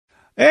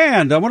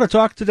And I want to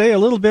talk today a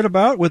little bit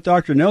with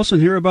Dr. Nelson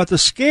here about the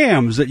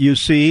scams that you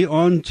see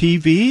on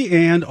TV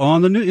and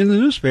in the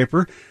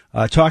newspaper,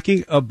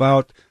 talking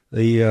about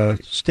the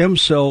stem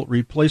cell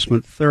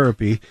replacement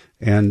therapy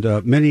and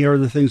many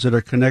other things that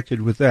are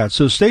connected with that.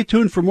 So stay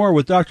tuned for more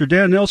with Dr.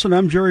 Dan Nelson.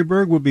 I'm Jerry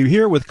Berg. We'll be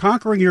here with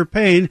Conquering Your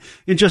Pain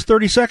in just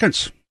 30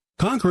 seconds.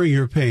 Conquering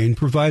Your Pain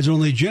provides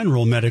only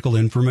general medical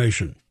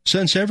information.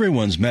 Since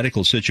everyone's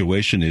medical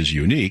situation is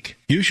unique,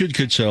 you should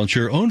consult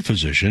your own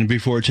physician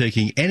before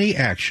taking any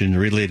action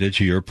related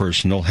to your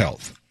personal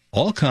health.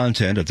 All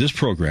content of this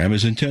program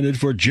is intended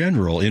for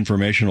general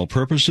informational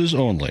purposes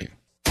only.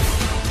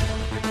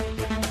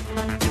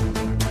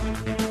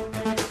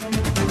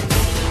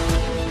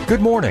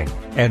 Good morning,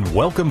 and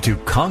welcome to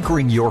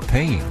Conquering Your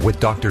Pain with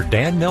Dr.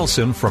 Dan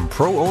Nelson from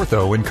Pro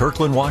Ortho in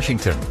Kirkland,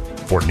 Washington.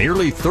 For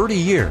nearly 30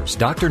 years,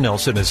 Dr.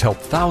 Nelson has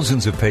helped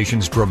thousands of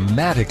patients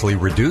dramatically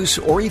reduce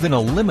or even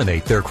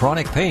eliminate their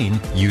chronic pain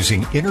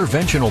using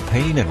interventional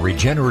pain and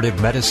regenerative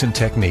medicine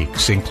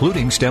techniques,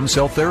 including stem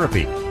cell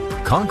therapy.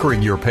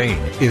 Conquering Your Pain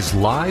is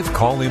live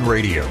call-in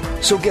radio,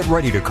 so get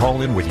ready to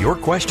call in with your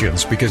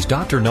questions because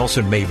Dr.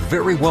 Nelson may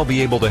very well be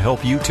able to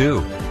help you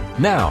too.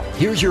 Now,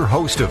 here's your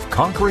host of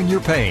Conquering Your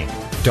Pain,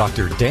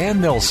 Dr.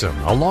 Dan Nelson,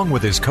 along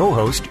with his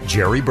co-host,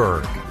 Jerry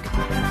Berg.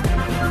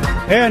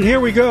 And here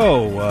we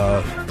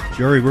go.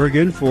 Jerry Berg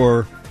in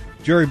for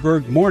Jerry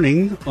Berg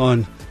Morning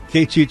on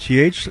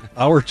KTTH,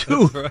 Hour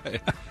 2. That's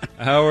right.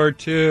 Hour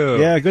 2.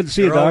 Yeah, good to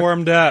see you, Doc. Doc. All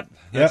warmed up.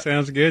 That Yep.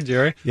 sounds good,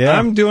 Jerry. Yeah.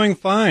 I'm doing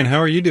fine. How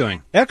are you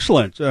doing?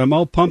 Excellent. I'm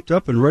all pumped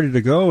up and ready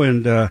to go.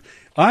 And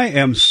I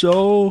am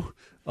so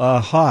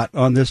hot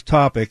on this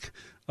topic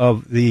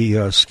of the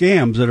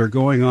scams that are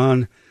going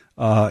on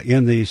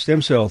in the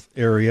stem cell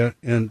area.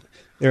 And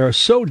they are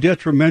so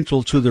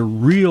detrimental to the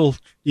real,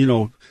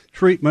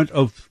 treatment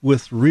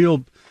with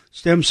real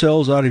stem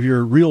cells out of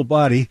your real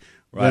body.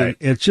 Right.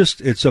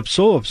 It's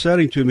so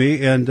upsetting to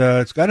me, and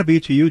it's got to be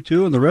to you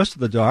too and the rest of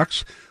the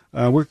docs.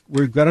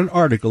 We've got an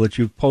article that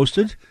you've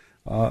posted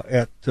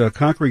at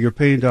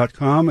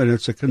conqueringyourpain.com, and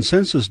it's a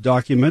consensus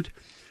document.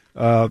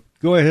 Go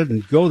ahead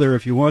and go there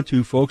if you want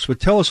to, folks,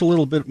 but tell us a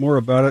little bit more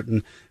about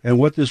it and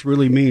what this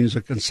really means.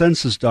 A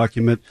consensus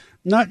document,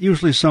 not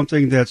usually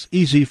something that's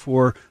easy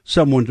for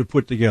someone to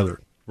put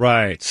together.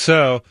 Right.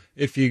 So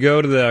if you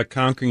go to the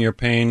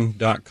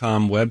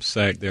conqueringyourpain.com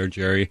website there,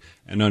 Jerry,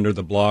 and under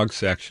the blog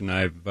section,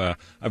 I've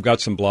got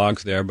some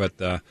blogs there, but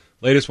the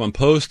latest one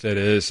posted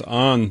is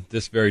on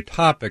this very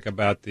topic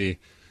about the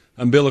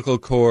umbilical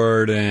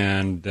cord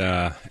and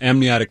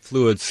amniotic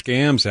fluid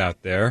scams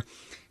out there.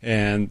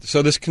 And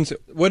so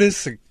what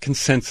is a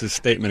consensus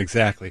statement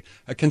exactly?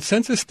 A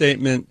consensus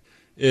statement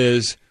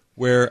is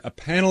where a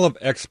panel of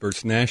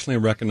experts, nationally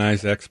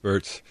recognized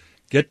experts,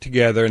 get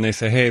together and they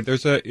say, hey,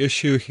 there's an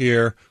issue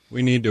here,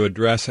 we need to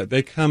address it.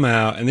 They come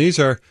out, and these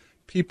are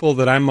people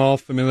that I'm all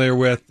familiar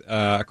with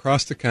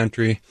across the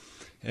country,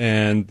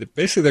 and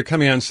basically they're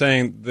coming out and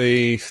saying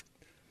the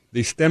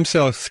stem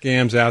cell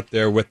scams out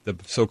there with the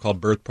so-called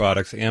birth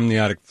products,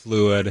 amniotic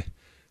fluid,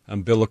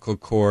 umbilical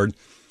cord,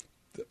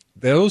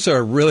 those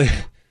are really,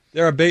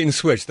 they're a bait and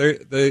switch.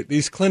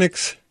 These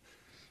clinics,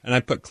 and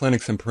I put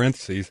clinics in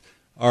parentheses,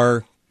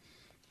 are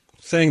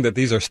saying that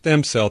these are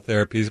stem cell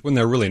therapies when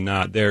they're really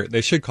not.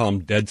 They should call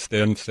them dead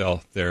stem cell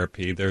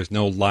therapy. There's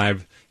no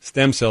live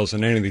stem cells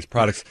in any of these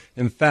products.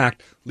 In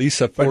fact,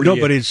 Lisa 48...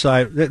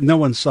 But no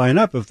one sign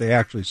up if they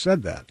actually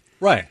said that.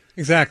 Right,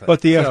 exactly.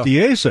 But the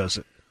FDA says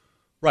it.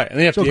 Right,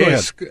 and the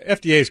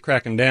FDA is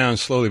cracking down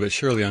slowly but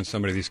surely on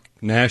some of these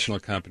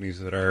national companies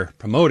that are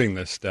promoting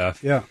this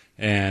stuff. Yeah.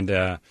 And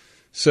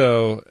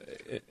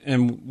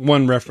and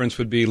one reference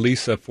would be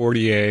Lisa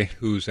Fortier,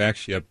 who's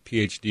actually a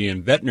PhD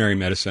in veterinary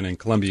medicine in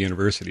Columbia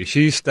University.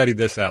 She studied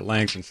this at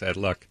length and said,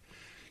 look,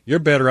 you're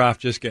better off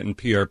just getting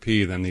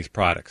PRP than these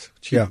products.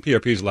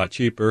 PRP is a lot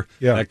cheaper.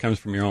 Yeah. That comes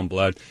from your own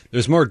blood.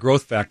 There's more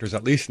growth factors,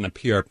 at least in the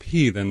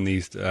PRP, than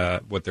these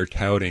what they're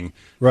touting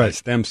as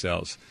stem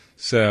cells.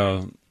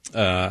 So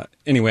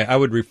anyway, I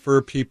would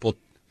refer people,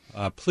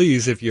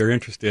 please, if you're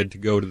interested, to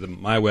go to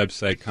my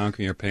website,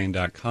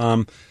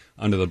 conqueringyourpain.com,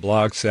 under the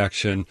blog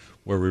section,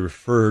 where we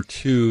refer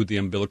to the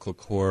umbilical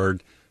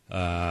cord,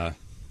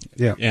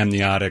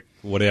 amniotic,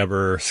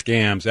 whatever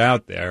scams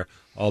out there,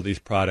 all these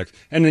products.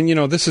 And then,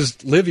 this is,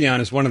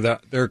 Livion is one of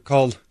they're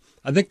called,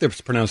 I think they're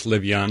pronounced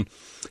Livion.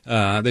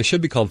 They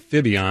should be called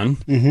Fibion,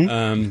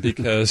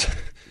 because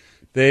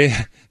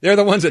they're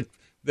the ones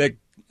that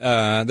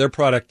their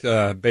product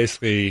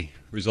basically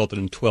resulted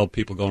in 12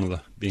 people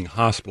being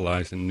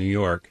hospitalized in New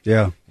York.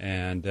 Yeah.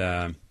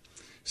 And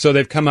so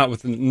they've come out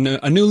with a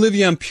new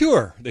Livion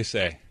Pure, they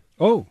say.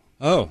 Oh,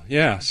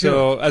 yeah.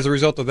 So as a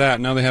result of that,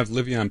 now they have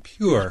Livion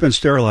Pure. It's been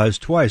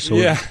sterilized twice,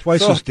 so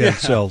twice as dead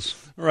cells.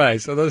 Right.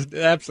 So there's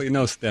absolutely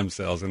no stem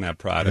cells in that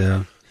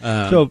product.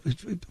 Yeah. So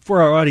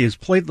for our audience,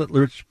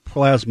 platelet-rich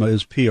plasma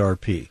is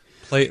PRP.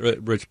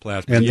 Platelet-rich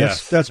plasma, and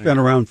yes. that's been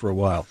around for a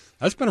while.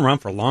 That's been around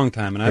for a long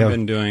time, and I've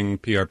been doing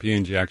PRP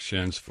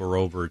injections for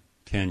over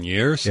 10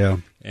 years. Yeah.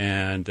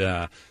 And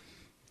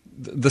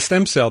the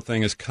stem cell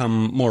thing has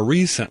come more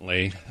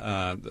recently.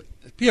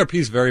 PRP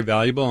is very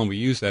valuable, and we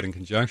use that in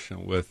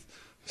conjunction with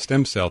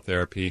stem cell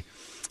therapy.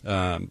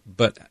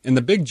 But in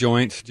the big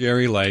joints,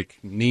 Jerry, like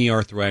knee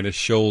arthritis,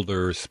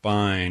 shoulder,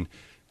 spine,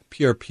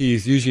 PRP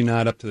is usually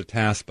not up to the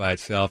task by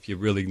itself. You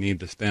really need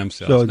the stem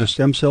cells. So the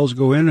stem cells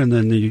go in, and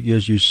then,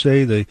 as you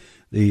say, the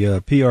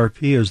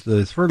PRP is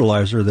the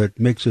fertilizer that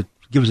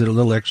gives it a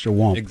little extra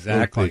womp.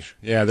 Exactly.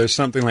 Yeah, there's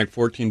something like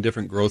 14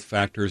 different growth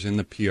factors in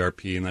the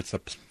PRP, and that's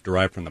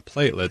derived from the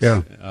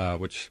platelets,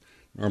 which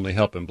normally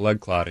help in blood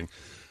clotting.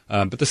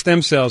 But the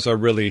stem cells are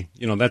really,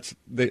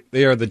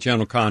 they are the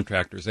general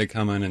contractors. They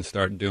come in and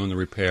start doing the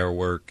repair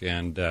work,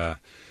 and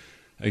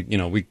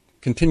we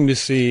continue to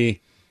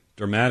see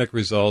dramatic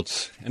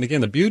results. And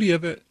again, the beauty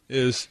of it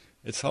is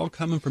it's all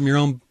coming from your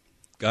own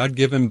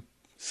God-given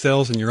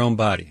cells in your own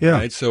body. Yeah.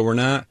 Right? So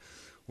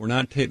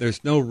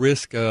there's no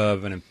risk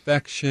of an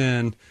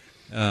infection,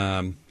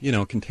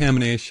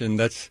 contamination.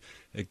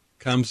 It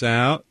comes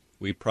out,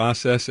 we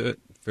process it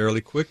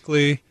fairly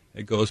quickly.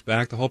 It goes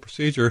back, the whole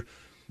procedure,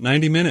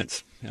 90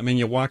 minutes. I mean,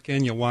 you walk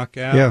in, you walk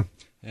out. Yeah.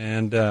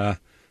 And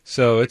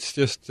so it's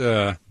just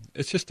a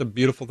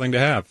beautiful thing to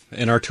have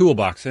in our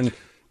toolbox. And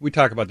we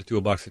talk about the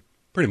toolbox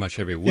pretty much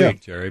every week,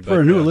 Jerry. But, for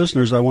our new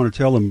listeners, I want to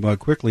tell them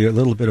quickly a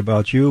little bit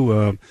about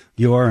you.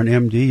 You are an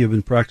MD. You've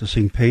been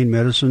practicing pain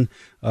medicine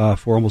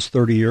for almost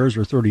 30 years,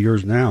 or 30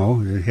 years now,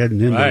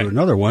 heading into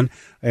another one.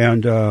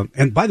 And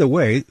by the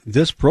way,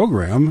 this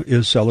program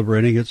is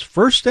celebrating its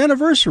first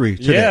anniversary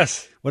today.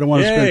 Yes. We don't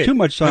want to spend too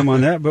much time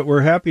on that, but we're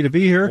happy to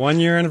be here.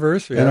 1 year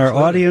anniversary. And absolutely.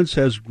 our audience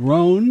has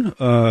grown.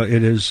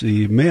 It is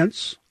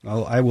immense.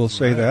 I will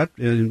say that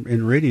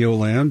in Radio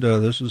Land.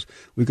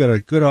 We've got a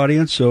good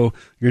audience, so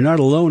you're not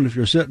alone if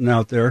you're sitting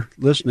out there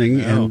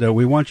listening, and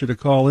we want you to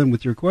call in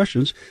with your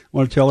questions. I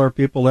want to tell our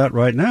people that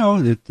right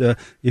now, that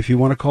if you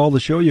want to call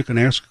the show, you can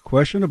ask a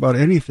question about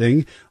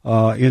anything.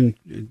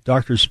 In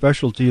doctor's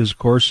specialty, of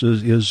course,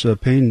 is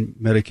pain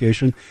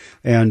medication,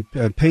 and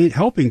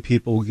helping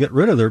people get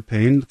rid of their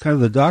pain, kind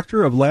of the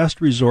doctor of last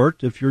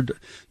resort. If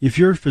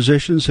your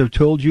physicians have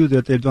told you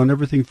that they've done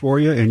everything for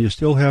you and you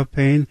still have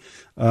pain,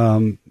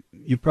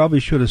 you probably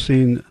should have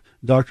seen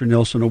Dr.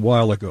 Nelson a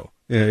while ago,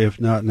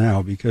 if not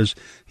now, because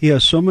he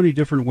has so many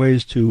different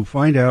ways to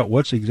find out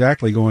what's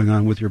exactly going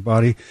on with your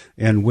body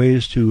and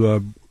ways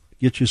to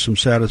get you some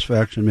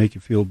satisfaction, make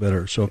you feel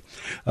better. So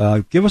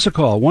give us a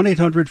call,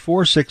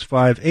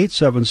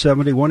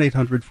 1-800-465-8770,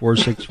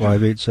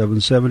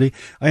 1-800-465-8770.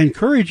 I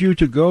encourage you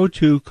to go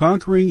to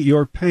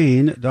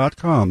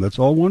conqueringyourpain.com. That's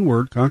all one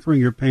word,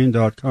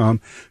 conqueringyourpain.com.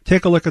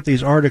 Take a look at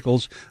these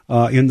articles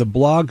in the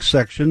blog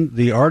section.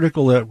 The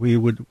article that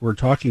we're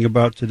talking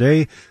about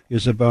today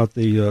is about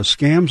the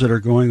scams that are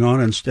going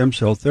on in stem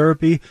cell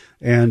therapy.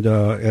 And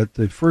at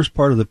the first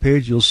part of the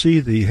page, you'll see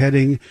the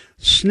heading,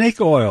 Snake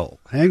Oil,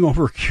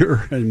 Hangover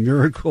Cure and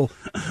Miracle.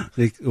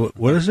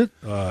 What is it?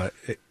 Well,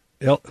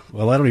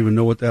 I don't even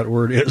know what that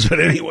word is, but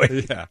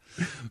anyway. Yeah,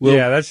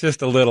 that's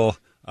just a little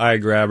eye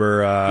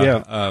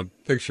grabber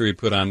picture he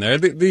put on there.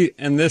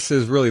 And this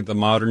is really the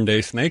modern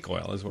day snake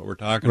oil is what we're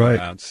talking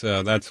about.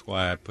 So that's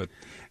why I put.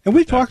 And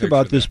we've talked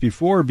about this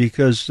before,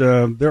 because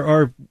there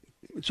are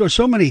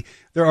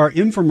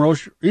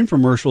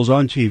infomercials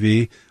on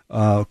TV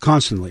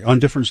constantly on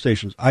different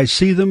stations. I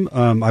see them.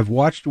 I've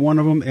watched one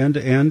of them end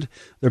to end.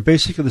 They're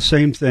basically the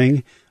same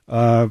thing.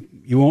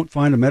 You won't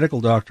find a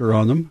medical doctor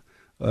on them.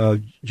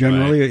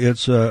 Generally,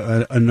 it's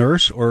a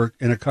nurse or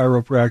a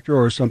chiropractor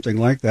or something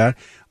like that,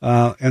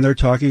 and they're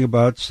talking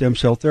about stem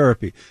cell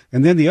therapy.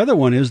 And then the other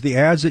one is the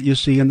ads that you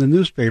see in the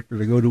newspaper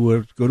to go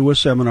to a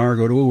seminar,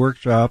 go to a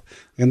workshop,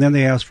 and then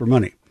they ask for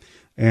money.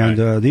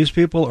 And these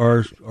people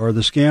are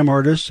the scam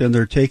artists, and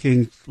they're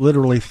taking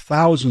literally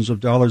thousands of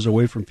dollars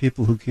away from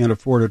people who can't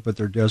afford it, but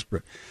they're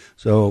desperate.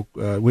 So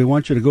we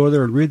want you to go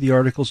there and read the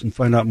articles and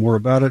find out more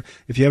about it.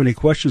 If you have any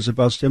questions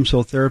about stem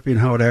cell therapy and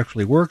how it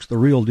actually works, the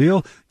real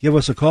deal, give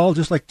us a call,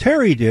 just like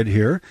Terry did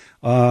here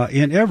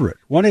in Everett.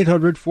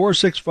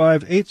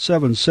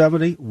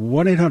 1-800-465-8770,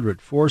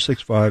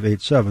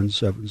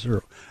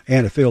 1-800-465-8770.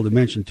 And I failed to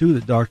mention, too,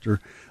 that Dr.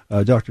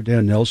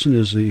 Dan Nelson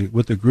is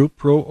with the group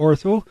Pro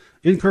Ortho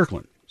in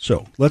Kirkland.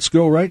 So let's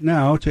go right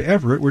now to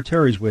Everett, where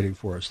Terry's waiting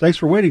for us. Thanks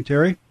for waiting,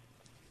 Terry.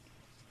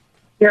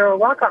 You're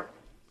welcome.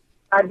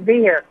 Glad to be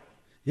here.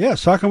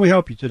 Yes. How can we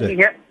help you today?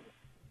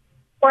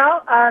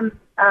 Well,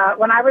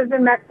 when I was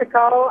in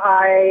Mexico,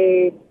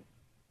 I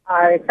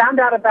found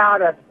out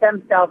about a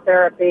stem cell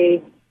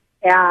therapy,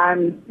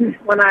 and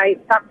when I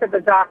talked to the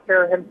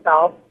doctor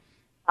himself,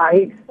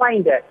 he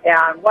explained it.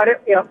 And what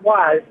it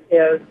was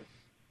is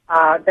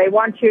they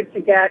want you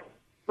to get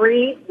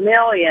 3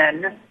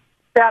 million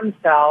stem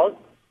cells.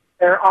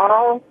 They're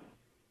all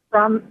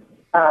from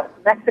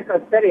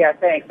Mexico City, I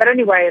think. But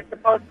anyway, it's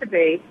supposed to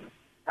be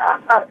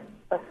a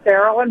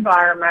sterile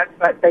environment,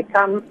 but I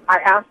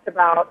asked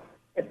about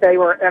if they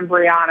were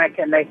embryonic,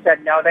 and they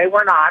said no, they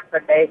were not,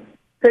 but they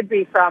could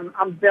be from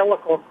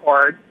umbilical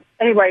cord.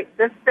 Anyway,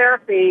 this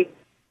therapy,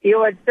 you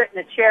would sit in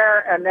a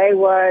chair, and they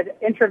would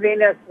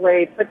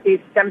intravenously put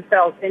these stem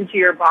cells into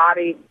your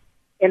body,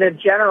 in a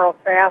general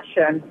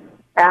fashion,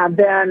 and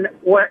then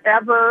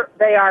wherever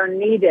they are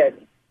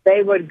needed,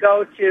 they would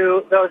go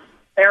to those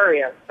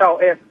areas. So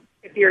if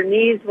your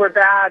knees were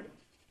bad,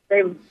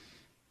 those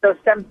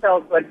stem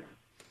cells would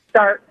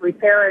start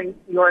repairing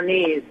your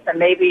knees, and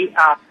maybe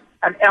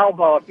an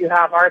elbow if you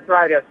have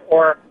arthritis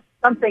or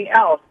something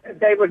else.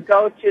 They would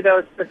go to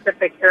those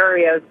specific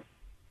areas.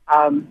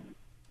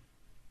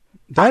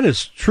 That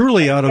is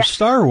truly out of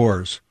Star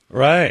Wars.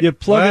 Right. You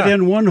plug it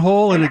in one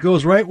hole and it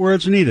goes right where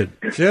it's needed.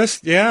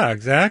 Yeah,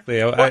 exactly.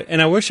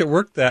 And I wish it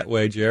worked that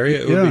way, Jerry.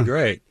 It would be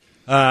great.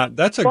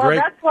 That's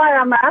why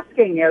I'm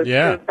asking is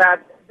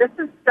that this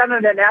is done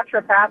in a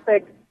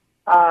naturopathic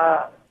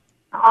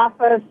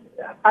office.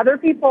 Other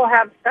people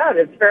have said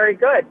it's very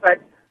good, but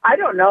I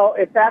don't know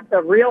if that's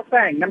a real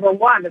thing. Number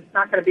one, it's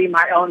not going to be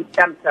my own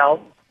stem cells,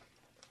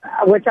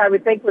 which I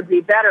would think would be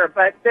better.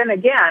 But then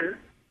again,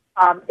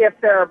 if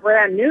there are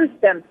brand new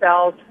stem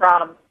cells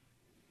from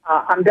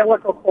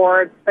umbilical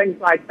cords, things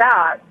like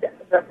that,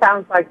 that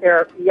sounds like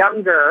they're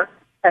younger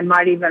and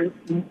might even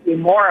be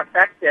more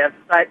effective.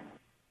 But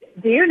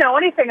do you know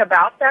anything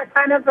about that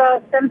kind of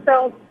stem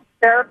cell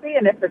therapy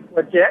and if it's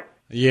legit?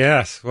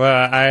 Yes,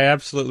 well, I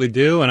absolutely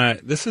do, and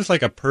this is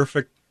like a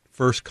perfect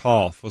first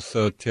call.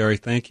 So, Terry,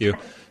 thank you.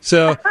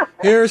 So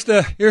here's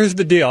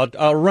the deal.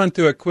 I'll run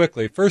through it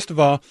quickly. First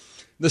of all,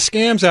 the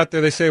scams out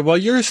there, they say, well,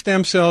 your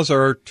stem cells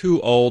are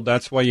too old.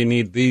 That's why you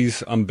need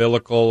these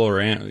umbilical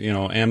or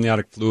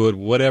amniotic fluid,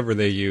 whatever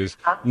they use.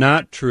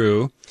 Not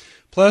true.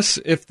 Plus,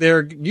 if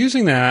they're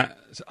using that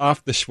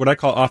what I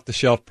call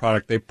off-the-shelf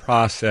product, they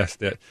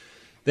processed it.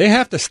 They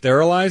have to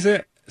sterilize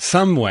it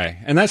some way,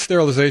 and that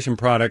sterilization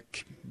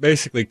product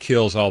basically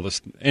kills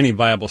any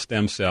viable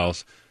stem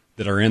cells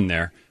that are in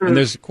there. Mm-hmm. And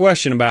there's a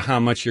question about how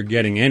much you're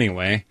getting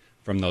anyway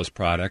from those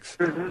products.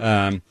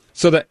 Mm-hmm.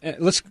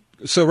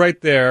 So right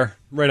there,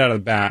 right out of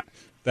the bat,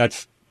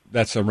 that's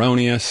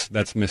erroneous.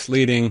 That's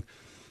misleading.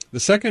 The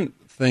second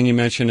thing you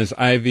mentioned is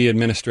IV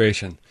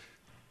administration.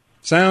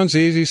 Sounds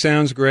easy,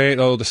 sounds great.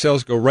 Oh, the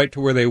cells go right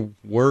to where they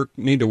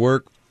need to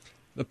work.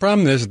 The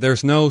problem is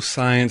there's no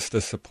science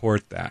to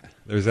support that.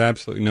 There's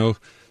absolutely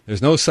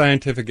no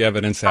scientific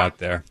evidence out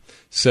there.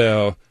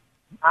 So,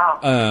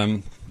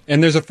 and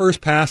there's a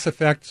first pass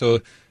effect.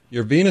 So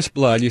your venous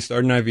blood, you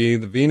start an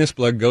IV, the venous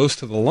blood goes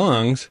to the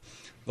lungs.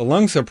 The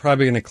lungs are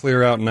probably going to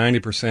clear out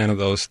 90% of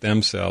those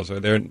stem cells.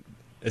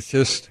 It's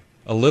just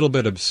a little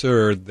bit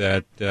absurd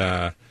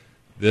that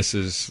this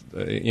is,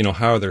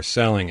 how they're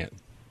selling it.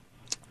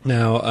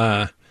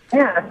 Now,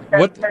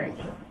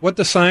 what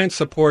the science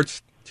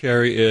supports,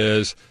 Terry,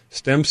 is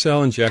stem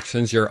cell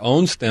injections, your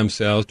own stem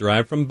cells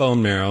derived from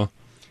bone marrow,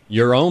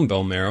 your own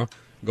bone marrow,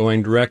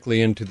 going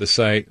directly into the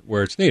site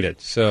where it's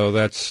needed. So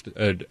that's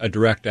a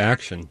direct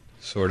action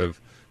sort of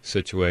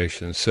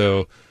situation.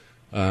 So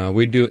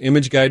we do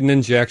image-guided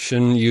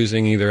injection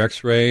using either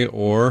X-ray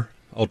or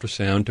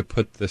ultrasound to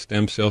put the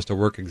stem cells to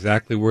work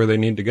exactly where they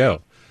need to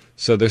go.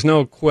 So there's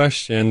no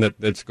question that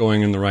it's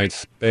going in the right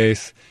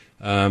space.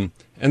 And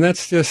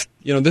that's just,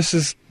 this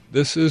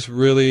is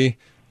really,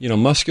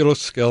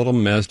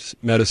 musculoskeletal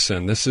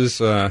medicine. This is,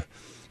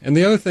 and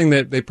the other thing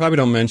that they probably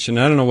don't mention,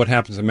 I don't know what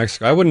happens in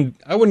Mexico. I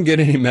wouldn't get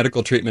any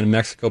medical treatment in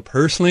Mexico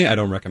personally. I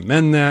don't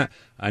recommend that.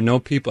 I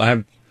know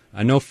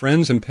I know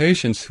friends and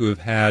patients who have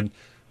had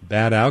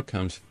bad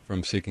outcomes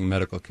from seeking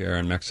medical care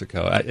in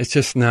Mexico. It's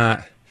just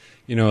not,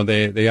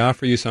 they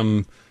offer you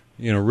some,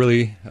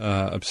 really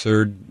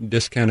absurd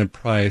discounted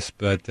price,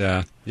 but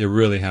you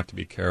really have to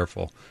be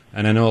careful.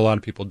 And I know a lot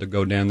of people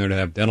go down there to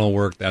have dental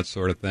work, that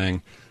sort of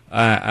thing.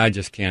 I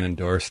just can't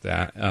endorse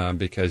that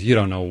because you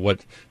don't know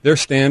what their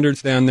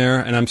standards down there.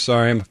 And I'm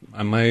sorry,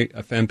 I might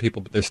offend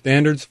people, but their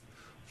standards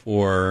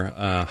for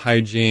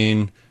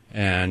hygiene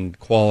and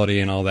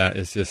quality and all that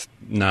is just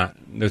not.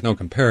 There's no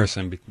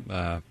comparison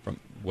from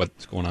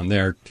what's going on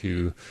there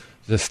to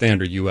the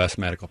standard U.S.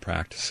 medical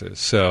practices.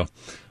 So,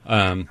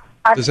 I've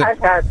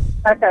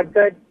had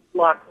good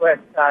luck with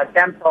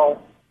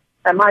dental.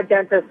 And my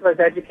dentist was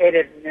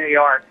educated in New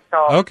York,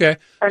 so okay.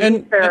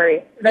 And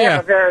they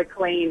have a very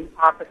clean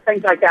office,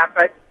 things like that.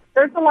 But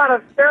there are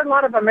a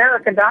lot of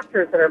American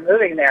doctors that are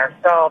moving there,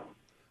 so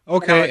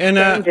okay, it's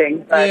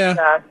changing.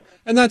 But,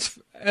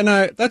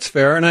 that's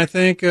fair. And I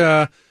think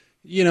but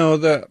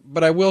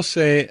I will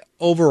say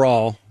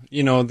overall,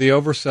 the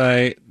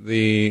oversight,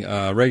 the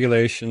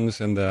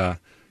regulations, and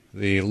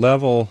the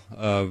level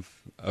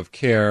of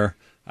care,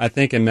 I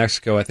think in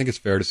Mexico, I think it's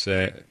fair to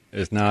say,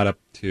 is not up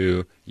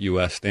to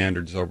U.S.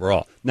 standards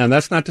overall. Now,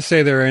 that's not to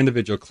say there are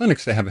individual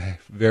clinics that have a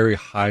very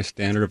high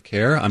standard of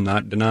care. I'm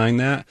not denying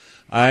that.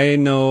 I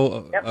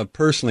know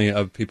personally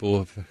of people who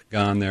have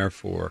gone there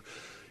for,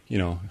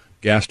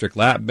 gastric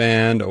lap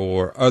band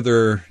or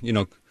other,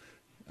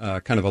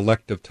 kind of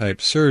elective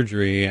type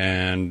surgery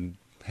and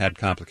had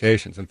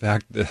complications. In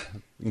fact,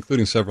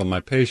 including several of my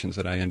patients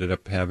that I ended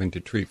up having to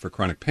treat for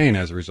chronic pain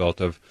as a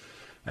result of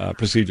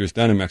procedures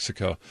done in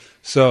Mexico.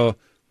 So,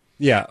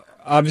 yeah,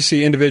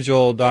 obviously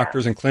individual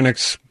doctors and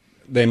clinics,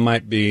 they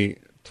might be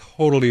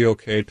totally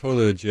okay,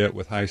 totally legit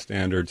with high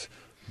standards,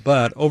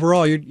 But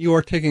overall, you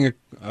are taking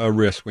a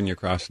risk when you're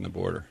crossing the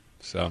border.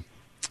 So,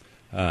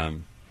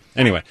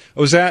 anyway,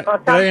 was that? Well,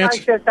 it sounds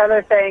like this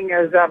other thing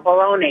is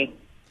baloney.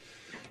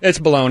 It's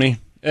baloney.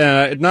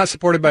 Not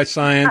supported by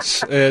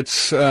science.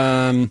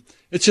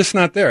 It's just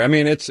not there. I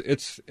mean, it's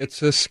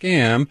a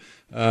scam.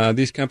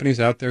 These companies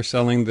out there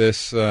selling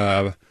this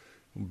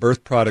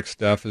birth product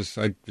stuff,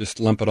 I just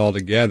lump it all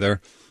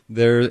together.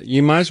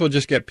 You might as well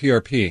just get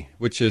PRP,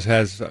 which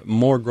has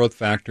more growth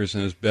factors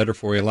and is better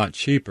for you, a lot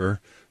cheaper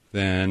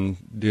than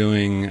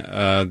doing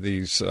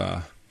these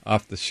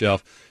off the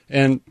shelf.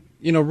 And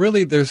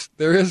really, there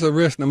is a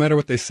risk, no matter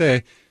what they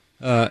say,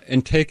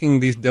 in taking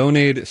these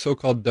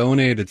so-called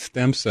donated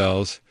stem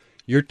cells.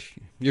 You're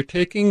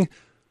taking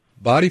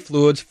body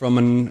fluids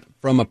from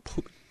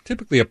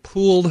typically a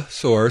pooled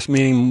source,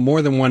 meaning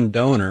more than one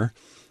donor,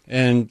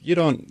 and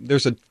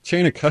there's a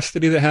chain of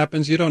custody that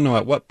happens. You don't know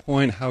at what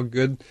point how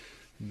good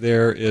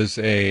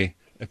if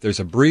there's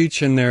a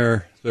breach in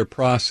their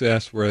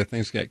process where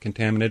things get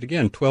contaminated.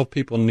 Again, 12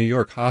 people in New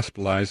York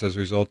hospitalized as a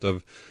result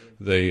of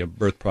the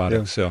birth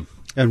product. Yeah. So,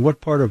 and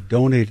what part of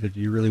donated do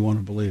you really want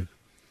to believe?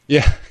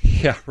 Yeah,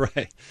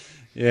 right.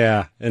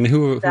 Yeah, and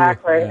who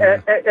exactly?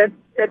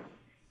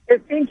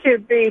 It seems to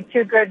be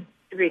too good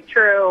to be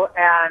true,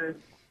 and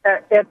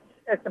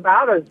it's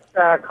about as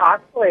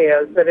costly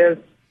as it is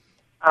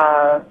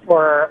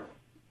for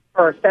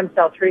stem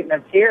cell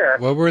treatments here.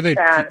 What were they?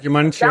 Do you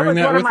mind sharing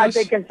that with us? That was one of my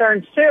big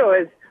concerns too.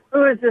 Is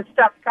who is this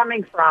stuff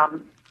coming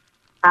from?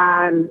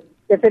 And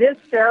if it is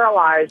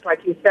sterilized,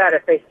 like you said,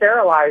 if they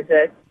sterilize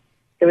it,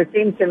 it would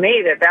seem to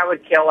me that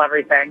would kill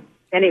everything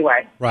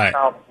anyway. Right.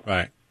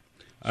 Right.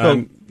 So,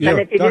 and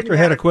if you Doctor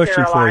had a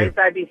question for you.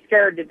 I'd be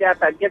scared to death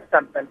I'd get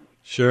something.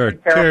 Sure.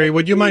 Terry,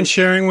 would you mind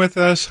sharing with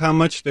us how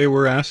much they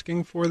were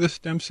asking for this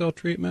stem cell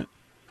treatment?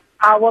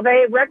 Well,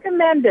 they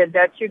recommended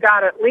that you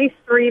got at least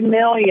 3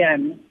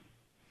 million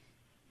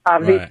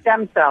of these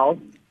stem cells.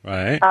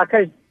 Right.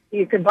 Because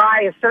you could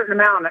buy a certain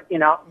amount,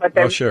 but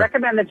they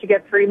recommend that you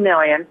get 3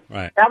 million.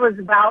 Right. That was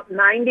about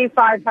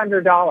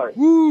 $9,500.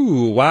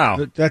 Ooh, wow.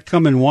 Did that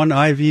come in one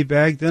IV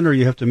bag then, or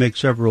you have to make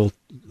several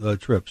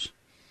trips?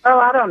 Oh,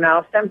 I don't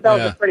know. Stem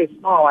cells are pretty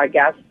small, I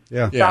guess.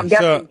 Yeah. So I'm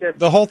guessing just,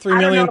 the whole 3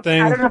 million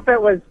thing. I don't know if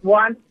it was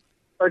once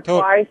or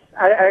twice.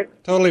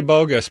 Totally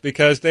bogus,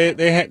 because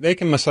they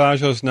can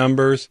massage those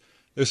numbers.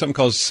 There's something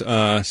called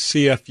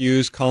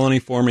CFUs, colony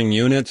forming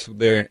units.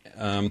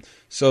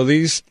 So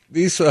these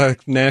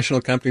national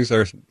companies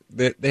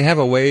they have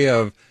a way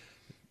of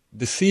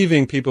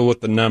deceiving people with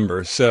the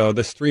numbers. So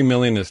this 3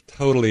 million is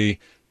totally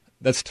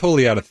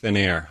out of thin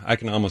air. I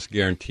can almost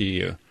guarantee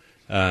you.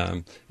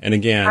 And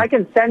again, I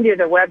can send you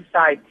the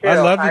website too. I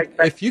love it.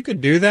 If you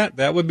could do that,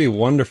 that would be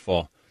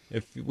wonderful.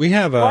 If we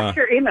have what's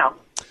your email?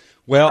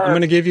 Well, I'm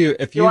going to give you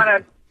if you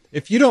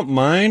don't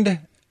mind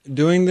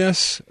doing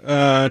this,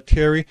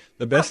 Terry,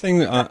 the best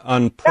thing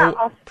on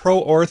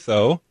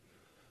ProOrtho,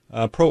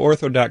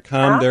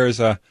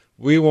 ProOrtho.com.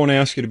 We won't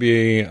ask you to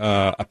be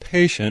a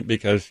patient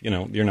because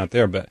you're not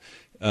there, but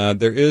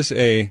there is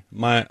a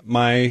my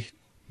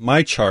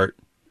chart.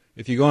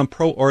 If you go on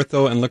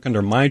ProOrtho and look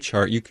under My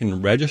Chart, you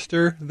can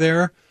register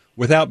there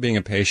without being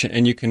a patient,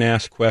 and you can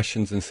ask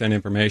questions and send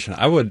information.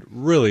 I would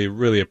really,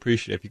 really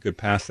appreciate if you could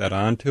pass that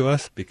on to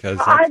us, because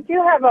I do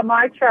have a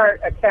My Chart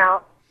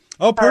account.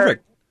 Oh,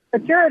 perfect.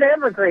 But you're at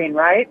Evergreen,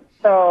 right?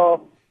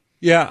 So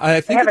yeah, I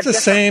think it's the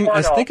same.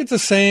 Portal. I think it's the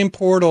same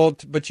portal,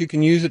 but you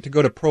can use it to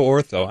go to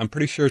ProOrtho. I'm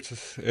pretty sure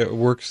it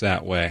works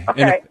that way.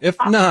 Okay. And if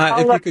not,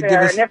 I'll if you could give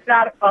us, and if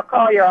not, I'll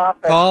call your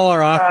office. Call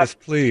our office,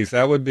 please.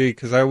 That would be,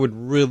 because I would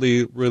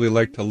really, really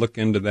like to look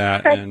into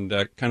that and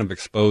kind of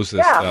expose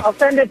this stuff. Yeah, I'll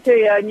send it to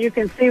you, and you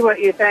can see what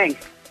you think.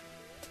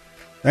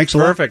 Thanks a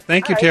lot. Perfect.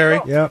 Thank you, Terry.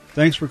 Cool. Yeah,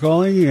 thanks for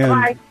calling. And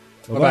Bye.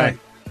 Bye-bye.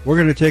 We're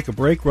going to take a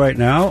break right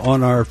now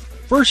on our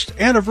first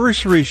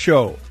anniversary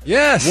show.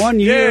 Yes. 1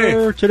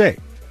 year today.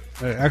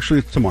 Actually,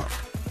 it's tomorrow.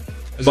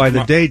 By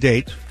the day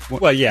date.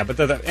 Well, yeah, but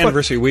the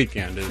anniversary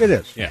weekend is. It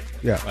is. Yeah.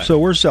 Right. So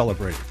we're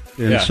celebrating.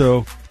 And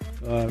so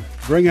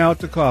bring out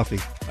the coffee.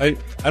 I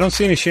don't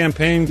see any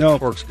champagne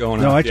corks going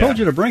on. No, I told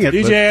you to bring it.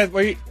 DJ,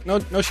 wait, no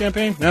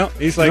champagne? No?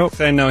 He's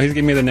saying no. He's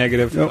giving me the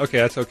negative. Nope. Okay,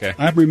 that's okay.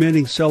 I'm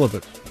remaining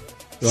celibate.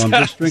 So I'm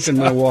just drinking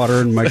my water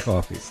and my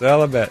coffee.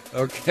 Celibate.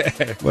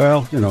 Okay.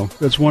 Well,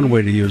 that's one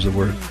way to use the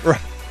word. Right.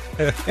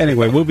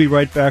 Anyway, we'll be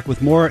right back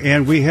with more.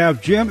 And we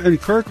have Jim in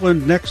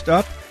Kirkland next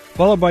up,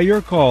 followed by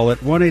your call at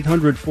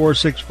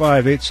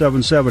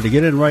 1-800-465-8770.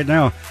 Get in right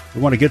now. We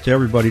want to get to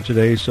everybody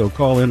today, so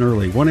call in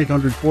early.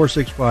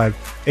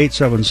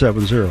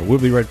 1-800-465-8770. We'll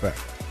be right back.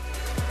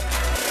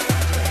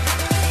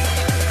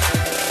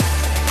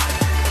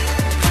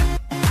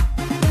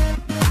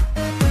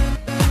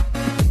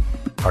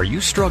 Are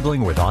you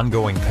struggling with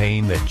ongoing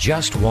pain that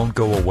just won't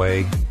go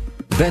away?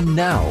 Then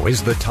now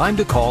is the time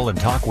to call and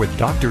talk with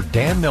Dr.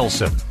 Dan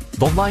Nelson.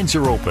 The lines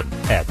are open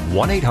at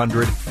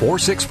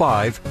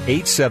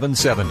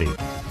 1-800-465-8770.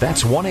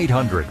 That's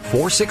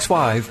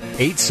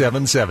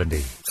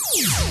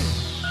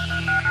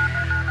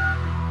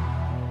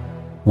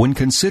 1-800-465-8770. When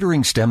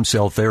considering stem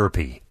cell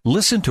therapy,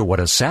 listen to what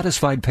a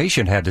satisfied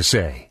patient had to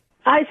say.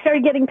 I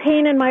started getting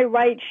pain in my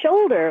right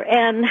shoulder,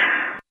 and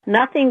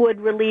nothing would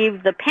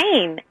relieve the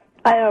pain.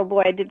 I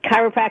did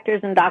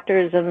chiropractors and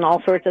doctors and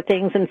all sorts of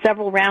things and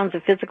several rounds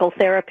of physical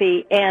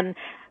therapy, and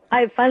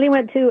I finally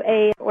went to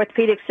a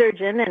orthopedic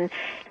surgeon, and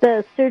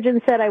the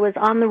surgeon said I was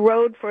on the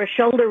road for a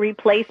shoulder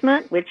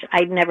replacement, which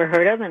I'd never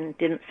heard of and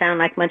didn't sound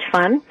like much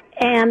fun.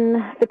 And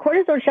the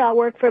cortisone shot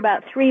worked for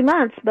about 3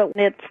 months, but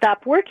when it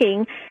stopped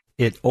working.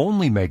 It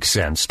only makes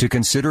sense to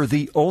consider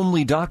the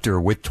only doctor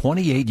with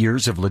 28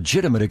 years of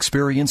legitimate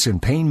experience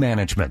in pain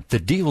management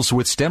that deals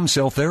with stem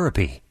cell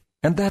therapy.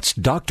 And that's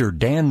Dr.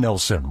 Dan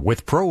Nelson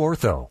with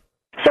ProOrtho.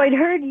 So I'd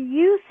heard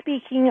you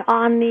speaking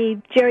on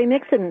the Jerry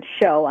Mixon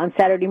show on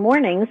Saturday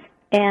mornings,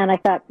 and I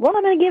thought, well,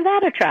 I'm going to give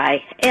that a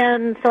try.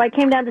 And so I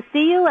came down to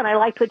see you, and I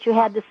liked what you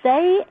had to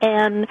say,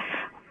 and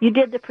you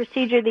did the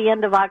procedure the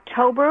end of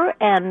October,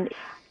 and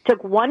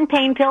took one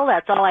pain pill.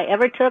 That's all I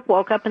ever took.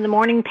 Woke up in the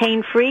morning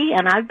pain-free,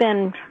 and I've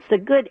been a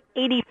good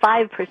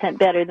 85%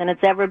 better than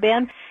it's ever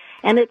been,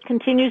 and it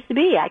continues to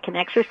be. I can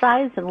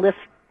exercise and lift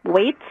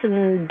weights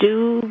and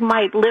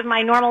live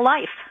my normal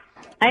life.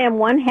 I am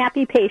one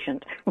happy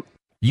patient.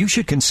 You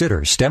should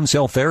consider stem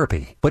cell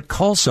therapy, but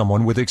call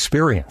someone with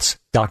experience.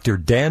 Dr.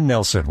 Dan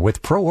Nelson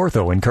with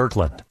ProOrtho in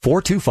Kirkland.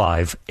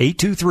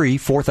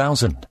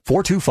 425-823-4000.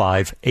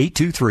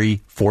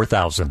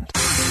 425-823-4000.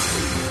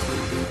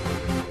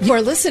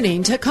 You're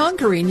listening to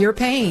Conquering Your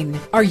Pain.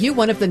 Are you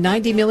one of the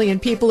 90 million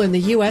people in the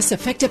U.S.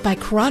 affected by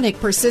chronic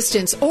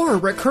persistence or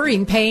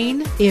recurring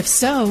pain? If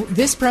so,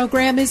 this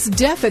program is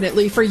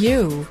definitely for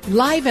you.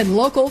 Live and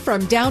local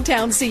from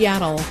downtown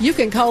Seattle, you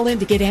can call in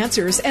to get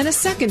answers and a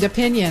second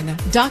opinion.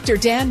 Dr.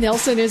 Dan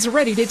Nelson is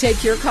ready to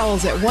take your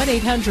calls at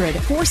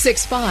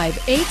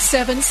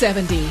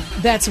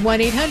 1-800-465-8770. That's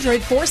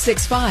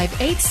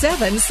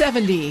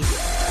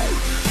 1-800-465-8770.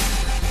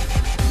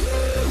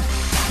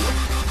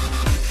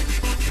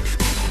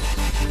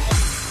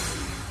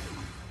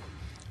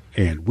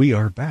 And we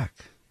are back.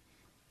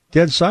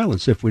 Dead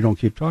silence if we don't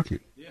keep talking.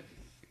 Yeah.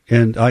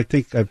 And I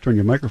think I've turned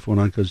your microphone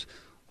on because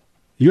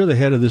you're the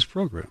head of this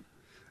program.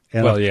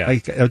 And well, yeah. I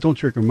don't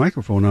turn your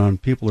microphone on,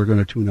 people are going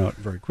to tune out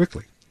very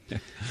quickly. Yeah.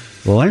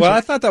 Well, I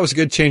thought that was a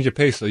good change of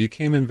pace, though. You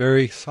came in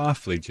very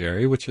softly,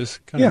 Jerry, which is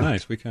kind of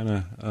nice. We kind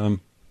of,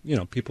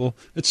 people,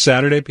 it's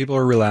Saturday, people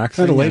are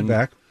relaxing. Kind of laid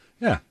back.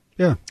 Yeah.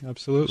 Yeah.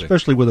 Absolutely.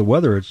 Especially with the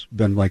weather, it's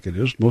been like it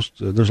is.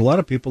 There's a lot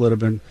of people that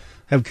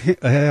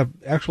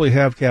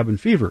have cabin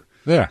fever.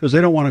 Yeah. Because they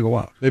don't want to go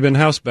out. They've been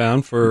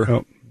housebound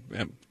from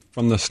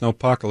the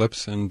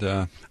snowpocalypse. And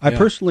I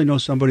personally know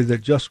somebody that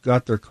just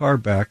got their car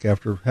back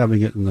after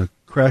having it in the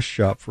crash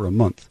shop for a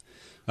month.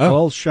 Oh.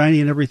 All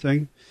shiny and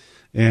everything,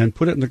 and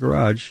put it in the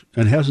garage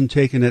and hasn't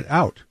taken it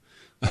out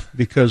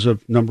because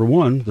of, number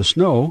one, the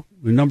snow,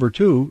 and number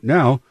two,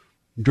 now,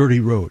 dirty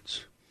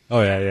roads.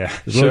 Oh, yeah.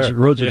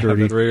 Roads are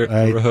dirty.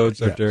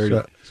 Roads are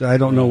dirty. So I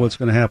don't know what's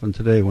going to happen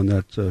today when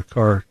that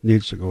car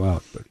needs to go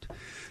out. But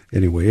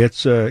anyway,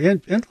 it's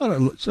and a lot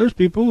of, there's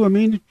people,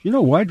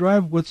 why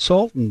drive with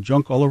salt and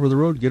junk all over the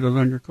road, get it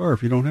on your car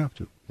if you don't have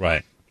to.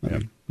 Right.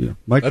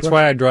 That's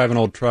why I drive an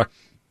old truck,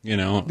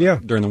 during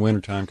the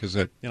wintertime, because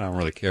I don't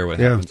really care what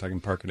happens. I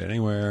can park it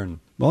anywhere.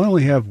 Well, I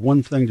only have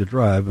one thing to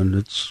drive,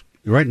 and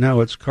right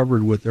now it's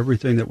covered with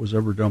everything that was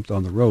ever dumped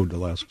on the road the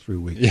last 3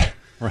 weeks. Yeah.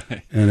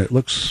 Right. And it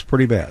looks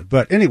pretty bad.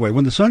 But anyway,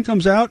 when the sun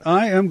comes out,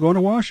 I am going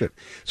to wash it.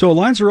 So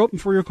lines are open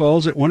for your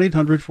calls at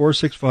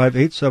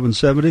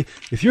 1-800-465-8770.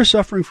 If you're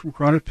suffering from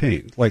chronic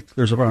pain, like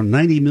there's around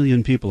 90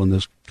 million people in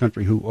this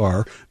country who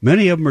are,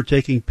 many of them are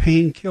taking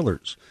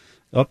painkillers,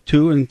 up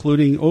to and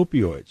including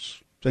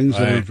opioids, things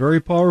that are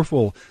very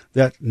powerful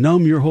that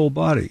numb your whole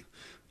body.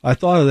 I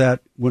thought of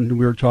that when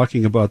we were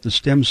talking about the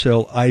stem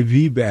cell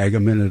IV bag a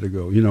minute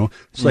ago.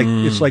 It's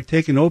like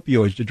taking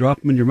opioids. You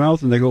drop them in your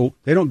mouth, and they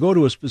don't go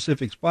to a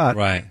specific spot.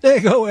 Right. They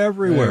go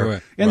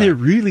everywhere, and they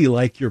really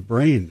like your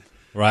brain.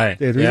 Right.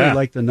 They really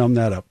like to numb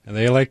that up, and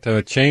they like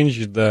to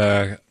change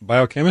the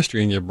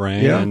biochemistry in your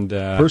brain and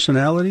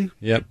personality.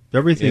 Yep.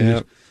 Everything.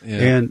 Yep.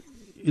 And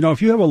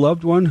if you have a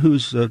loved one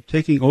who's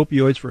taking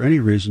opioids for any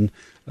reason,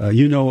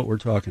 you know what we're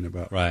talking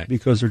about. Right.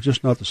 Because they're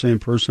just not the same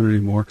person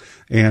anymore.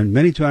 And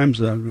many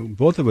times,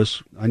 both of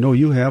us, I know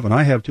you have, and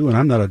I have too, and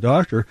I'm not a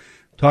doctor,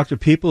 talk to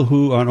people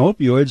who on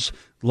opioids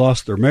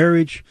lost their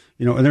marriage,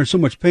 and they're in so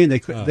much pain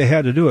they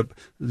had to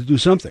do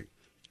something.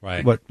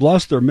 Right. But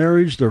lost their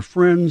marriage, their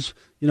friends,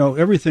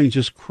 everything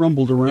just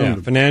crumbled around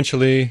them.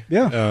 Financially.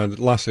 Yeah.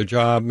 Lost their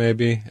job,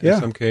 maybe, in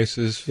some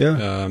cases.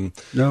 Yeah.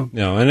 And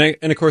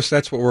of course,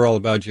 that's what we're all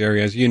about,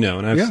 Jerry, as you know.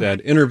 And I've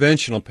said,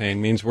 interventional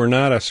pain means we're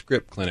not a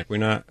script clinic. We're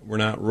not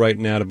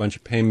writing out a bunch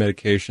of pain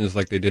medications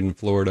like they did in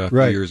Florida a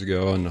few years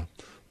ago, and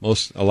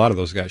a lot of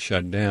those got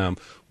shut down.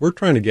 We're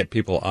trying to get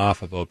people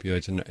off of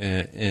opioids,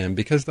 and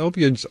because the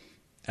opioids,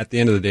 at the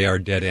end of the day, are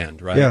dead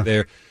end, right?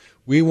 Yeah.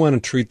 We want to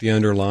treat the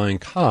underlying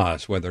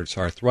cause, whether it's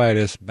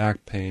arthritis,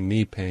 back pain,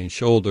 knee pain,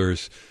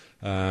 shoulders,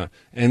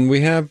 and we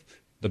have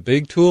the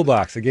big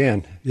toolbox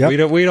again.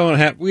 Yep. We don't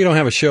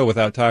have a show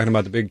without talking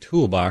about the big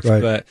toolbox.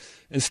 Right.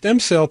 And stem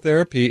cell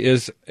therapy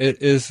is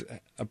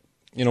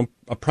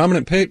a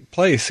prominent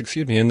place,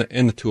 in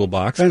the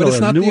toolbox, Kind but of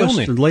it's not the newest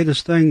only. and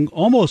latest thing,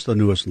 almost the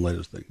newest and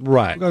latest thing.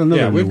 Right.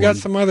 We've Got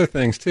some other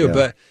things too,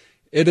 but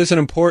it is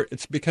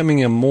it's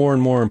becoming a more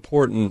and more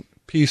important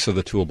piece of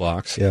the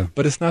toolbox. Yeah.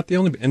 But it's not the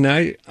only. And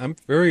I'm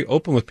very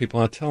open with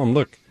people. I tell them,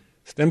 look,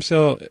 stem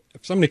cell.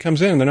 If somebody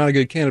comes in and they're not a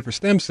good candidate for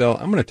stem cell,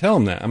 I'm going to tell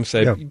them that. I'm going to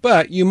say,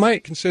 but you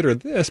might consider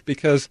this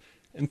because,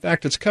 in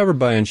fact, it's covered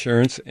by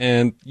insurance,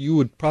 and you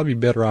would probably be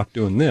better off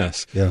doing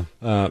this. Yeah.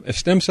 If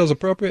stem cell's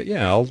appropriate,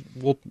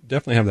 we'll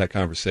definitely have that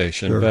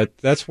conversation. Sure. But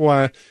that's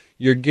why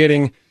you're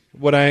getting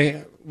what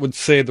I would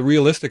say the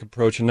realistic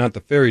approach and not the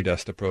fairy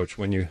dust approach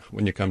when you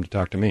come to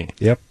talk to me.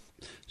 Yep.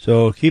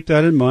 So keep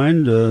that in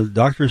mind.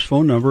 Doctor's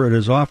phone number at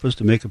his office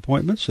to make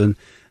appointments,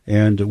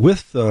 and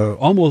with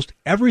almost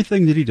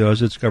everything that he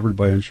does, it's covered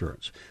by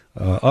insurance.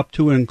 Up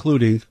to and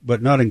including,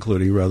 but not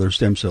including, rather,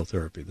 stem cell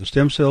therapy. The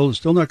stem cell is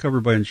still not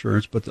covered by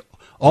insurance, but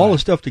all the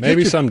stuff to get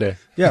maybe someday.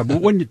 Yeah,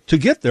 but to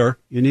get there,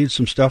 you need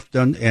some stuff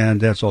done, and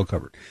that's all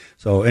covered.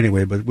 So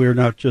anyway, but we're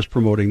not just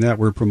promoting that;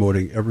 we're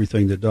promoting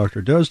everything that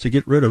Doctor does to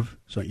get rid of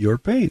your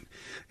pain.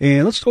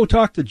 And let's go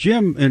talk to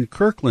Jim in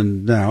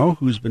Kirkland now,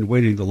 who's been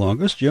waiting the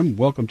longest. Jim,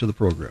 welcome to the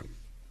program.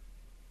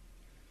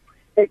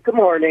 Hey, good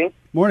morning.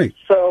 Morning.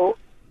 So,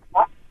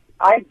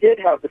 I did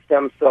have the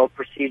stem cell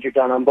procedure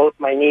done on both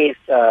my knees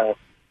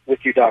with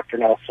you, Dr.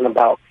 Nelson,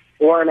 about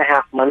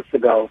 4.5 months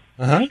ago.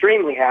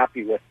 Extremely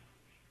happy with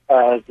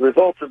the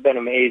results have been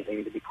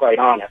amazing, to be quite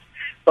honest.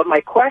 But my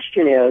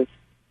question is,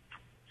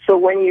 so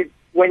when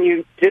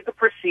you did the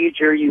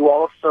procedure, you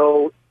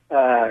also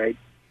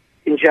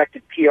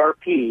injected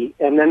PRP,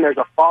 and then there's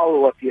a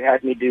follow-up you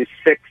had me do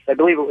 6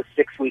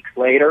 weeks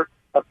later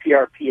of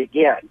PRP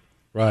again.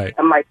 Right.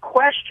 And my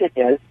question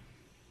is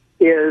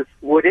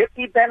would it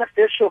be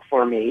beneficial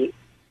for me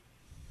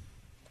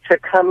to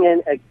come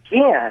in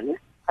again,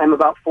 I'm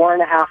about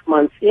 4.5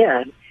 months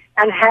in,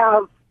 and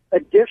have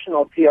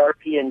additional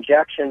PRP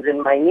injections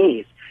in my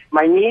knees?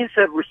 My knees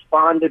have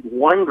responded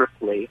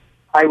wonderfully.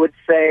 I would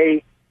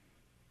say,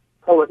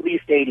 at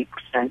least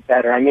 80%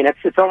 better. I mean,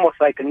 it's almost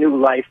like a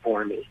new life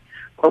for me.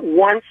 But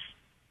once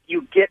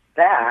you get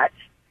that,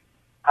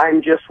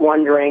 I'm just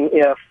wondering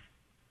if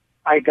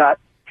I got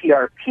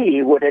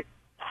PRP, would it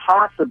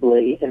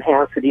possibly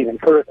enhance it even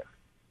further?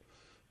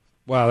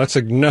 Wow, that's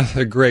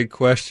another great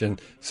question.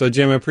 So,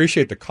 Jim, I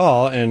appreciate the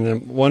call,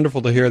 and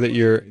wonderful to hear that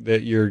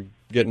you're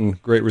getting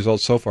great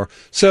results so far.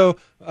 So,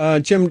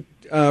 Jim,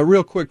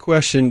 real quick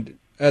question: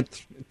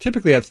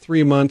 typically at the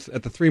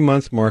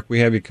 3-month mark, we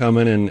have you come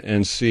in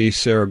and see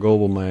Sarah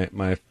Goebel,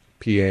 my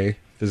PA,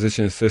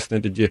 physician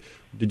assistant. Did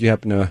you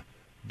happen to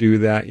do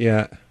that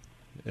yet?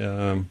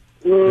 No,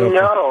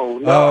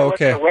 I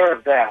wasn't aware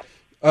of that.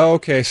 Oh,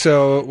 okay.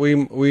 So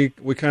we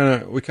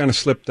kind of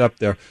slipped up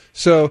there.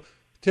 So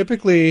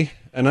typically,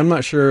 and I'm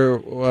not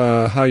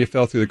sure how you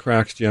fell through the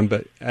cracks, Jim,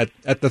 but at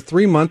the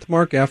 3-month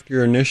mark after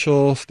your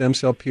initial stem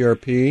cell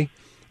PRP,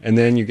 and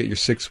then you get your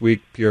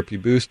 6-week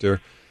PRP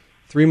booster,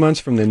 3 months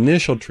from the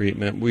initial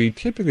treatment, we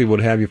typically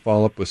would have you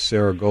follow up with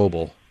Sarah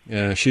Goebel.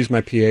 She's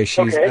my PA.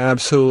 She's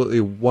absolutely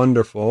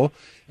wonderful.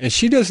 And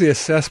she does the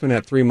assessment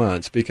at 3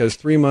 months, because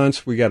 3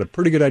 months we got a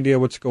pretty good idea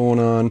what's going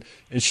on.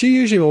 And she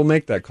usually will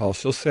make that call.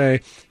 She'll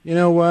say, you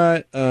know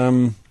what,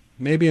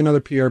 maybe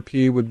another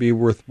PRP would be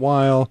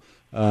worthwhile,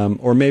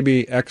 or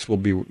maybe X will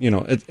be,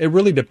 it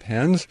really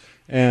depends.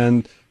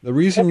 And the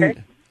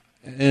reason,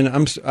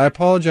 and I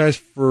apologize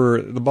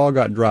for the ball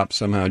got dropped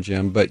somehow,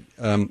 Jim, but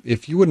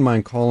if you wouldn't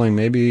mind calling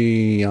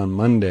maybe on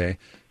Monday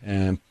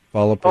and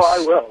follow up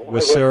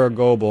with Sarah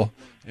Goebel.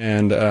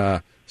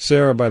 And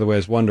Sarah, by the way,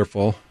 is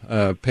wonderful.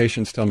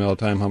 Patients tell me all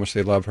the time how much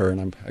they love her,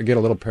 and I get a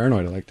little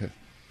paranoid.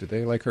 Do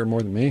they like her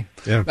more than me?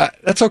 Yeah.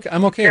 That's okay.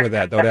 I'm okay with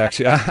that, though,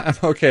 actually. I'm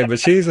okay, but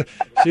she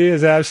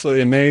is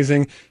absolutely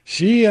amazing.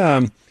 She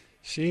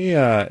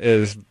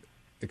is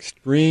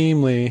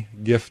extremely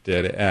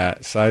gifted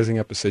at sizing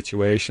up a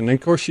situation. And,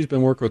 of course, she's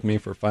been working with me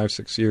for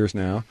 5-6 years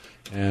now,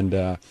 and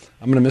I'm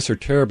going to miss her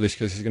terribly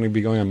because she's going to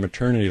be going on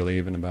maternity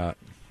leave in about,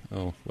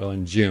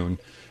 in June.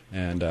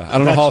 And I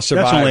don't know how I'll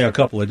survive. That's only a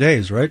couple of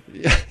days, right?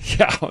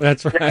 Yeah,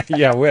 that's right.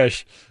 Yeah, I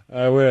wish.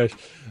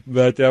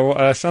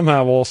 But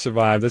somehow we'll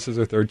survive. This is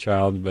her 3rd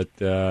child,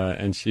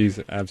 and she's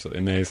absolutely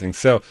amazing.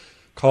 So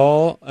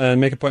call and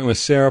make an appointment with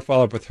Sarah,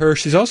 follow up with her.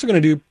 She's also going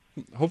to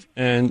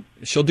and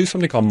she'll do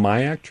something called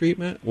MyAct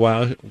treatment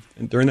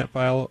during that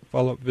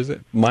follow-up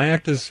visit.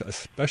 MyAct is a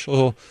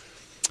special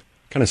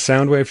kind of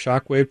sound wave,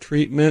 shock wave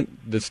treatment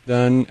that's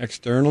done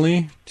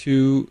externally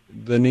to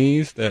the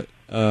knees that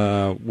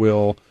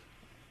will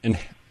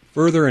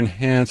further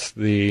enhance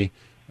the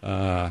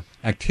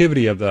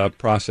activity of the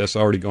process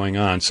already going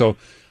on. So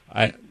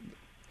I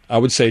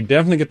would say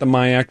definitely get the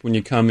MyAct when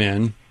you come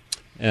in,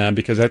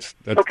 because that's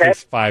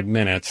 5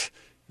 minutes.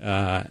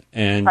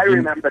 And I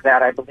remember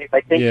that, I believe.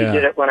 I think you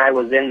did it when I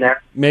was in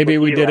there. Maybe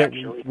we did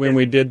it when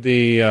we did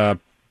the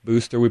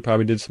booster. We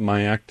probably did some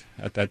MyAct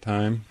at that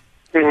time.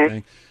 Mm-hmm.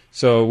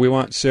 So we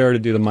want Sarah to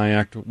do the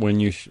MyAct when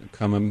you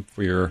come in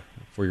for your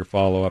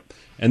follow-up.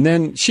 And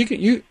then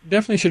you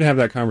definitely should have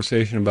that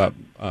conversation about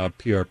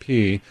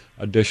PRP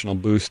additional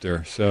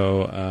booster.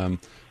 So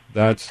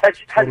that's has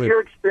totally,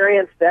 your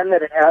experience been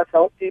that it has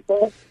helped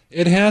people?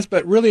 It has,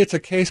 but really it's a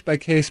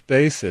case-by-case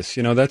basis.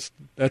 That's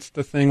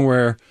the thing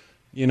where,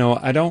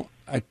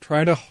 I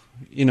try to,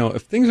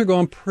 if things are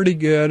going pretty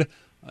good,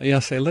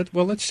 say,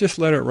 let's just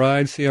let it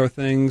ride, see how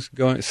things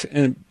go.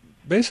 And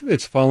basically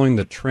it's following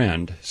the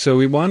trend. So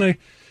we want to,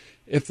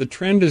 if the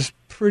trend is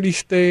pretty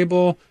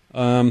stable,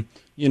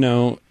 you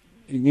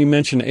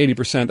mentioned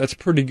 80%, that's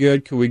pretty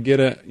good. Could we get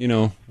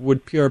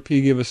would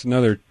PRP give us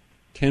another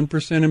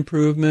 10%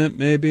 improvement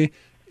maybe?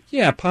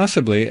 Yeah,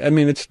 possibly. I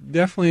mean, it's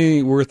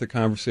definitely worth a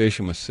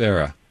conversation with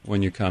Sarah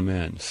when you come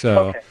in.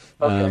 So,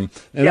 okay.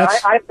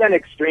 I've been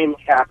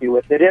extremely happy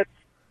with it. It's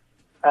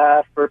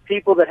for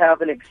people that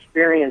haven't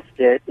experienced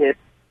it.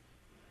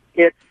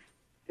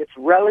 It's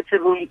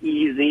relatively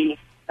easy.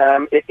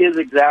 It is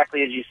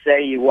exactly as you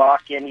say. You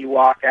walk in, you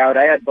walk out.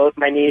 I had both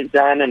my knees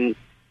done, and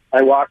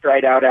I walked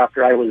right out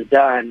after I was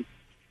done.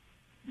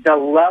 The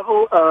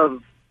level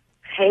of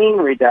pain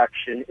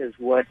reduction is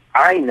what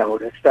I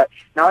noticed. That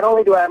not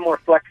only do I have more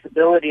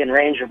flexibility and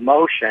range of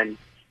motion,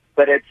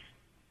 but it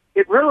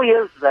really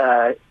is.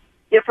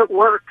 If it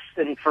works,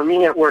 and for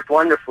me it worked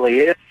wonderfully.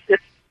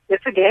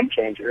 It's a game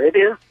changer. It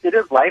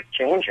is life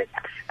changing.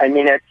 I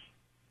mean,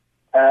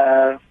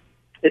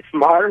 it's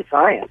modern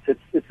science.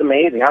 It's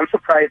amazing. I'm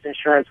surprised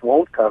insurance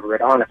won't cover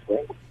it, honestly.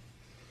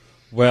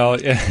 Well,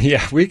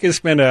 yeah, we could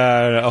spend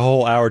a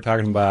whole hour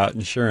talking about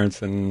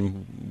insurance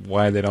and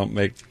why they don't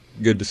make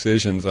good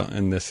decisions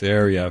in this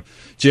area.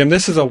 Jim,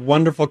 this is a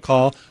wonderful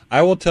call.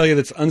 I will tell you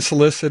that's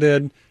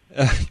unsolicited.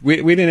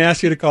 We didn't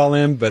ask you to call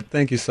in, but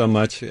thank you so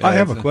much. I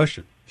have a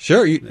question.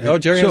 Sure.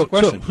 Jerry has a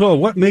question. So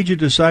what made you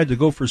decide to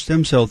go for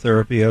stem cell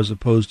therapy as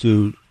opposed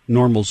to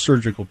normal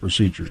surgical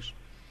procedures?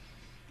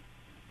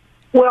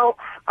 Well,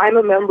 I'm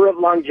a member of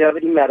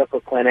Longevity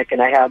Medical Clinic,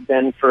 and I have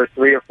been for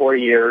 3 or 4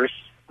 years.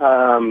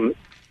 And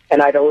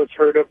I'd always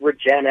heard of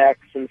Regenex,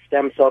 and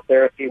stem cell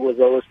therapy was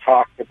always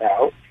talked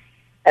about.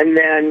 And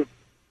then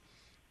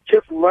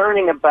just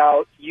learning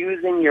about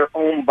using your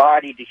own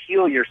body to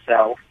heal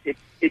yourself, it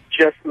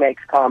just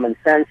makes common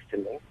sense to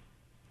me.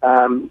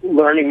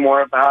 Learning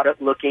more about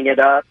it, looking it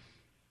up,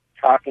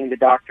 talking to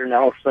Dr.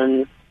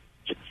 Nelson,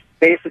 just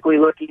basically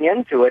looking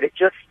into it, it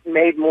just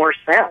made more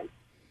sense.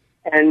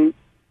 And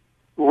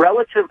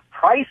relative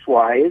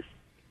price-wise,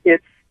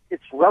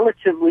 it's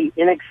relatively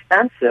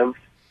inexpensive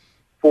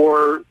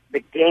for the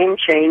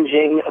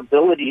game-changing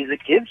abilities it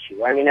gives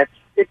you. I mean,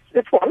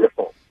 it's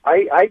wonderful.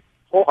 I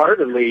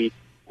wholeheartedly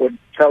would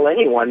tell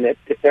anyone that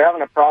if they're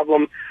having a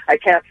problem, I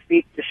can't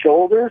speak to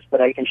shoulders, but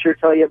I can sure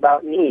tell you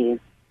about knees.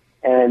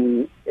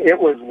 And it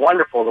was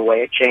wonderful the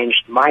way it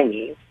changed my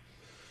knees.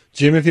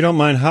 Jim, if you don't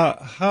mind,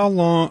 how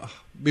long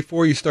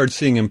before you started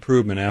seeing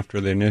improvement after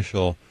the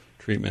initial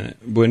treatment?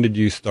 When did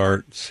you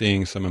start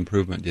seeing some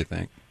improvement, do you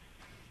think?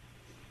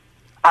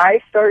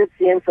 I started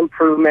seeing some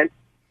improvement.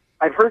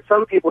 I've heard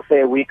some people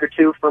say a week or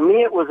two. For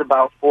me, it was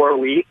about 4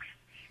 weeks.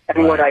 And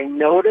Right. what I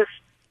noticed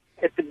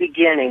at the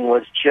beginning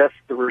was just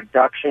the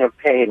reduction of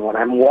pain. When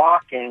I'm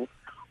walking,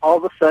 all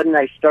of a sudden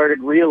I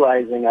started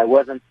realizing I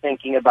wasn't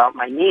thinking about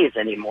my knees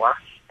anymore.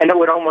 And it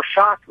would almost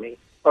shock me.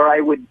 Or I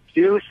would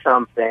do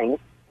something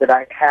that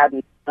I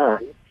hadn't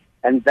done.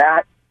 And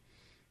that,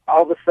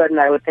 all of a sudden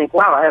I would think,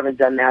 wow, I haven't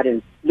done that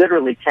in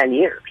literally 10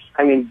 years.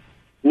 I mean,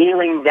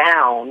 kneeling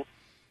down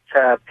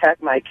to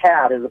pet my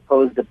cat as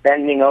opposed to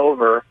bending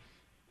over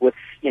with,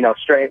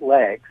 straight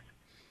legs.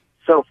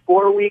 So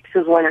 4 weeks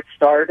is when it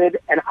started,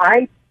 and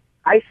I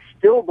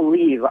still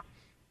believe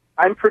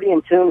I'm pretty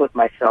in tune with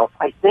myself.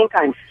 I think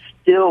I'm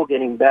still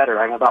getting better.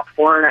 I'm about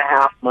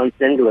 4.5 months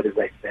into it, as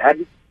I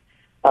said.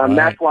 Right.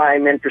 That's why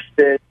I'm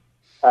interested.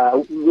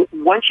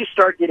 Once you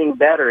start getting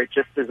better, it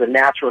just is a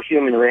natural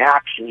human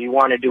reaction. You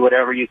want to do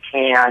whatever you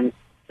can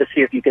to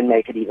see if you can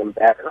make it even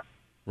better.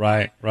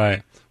 Right.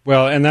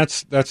 Well, and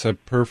that's a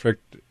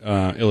perfect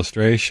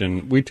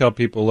illustration. We tell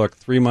people, look,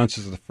 3 months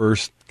is the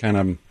first kind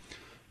of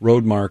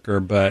road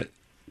marker, but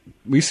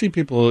we see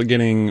people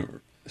getting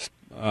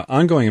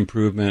ongoing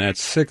improvement at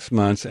 6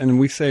 months, and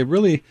we say,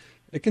 really,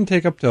 it can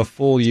take up to a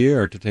full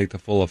year to take the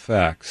full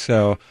effect.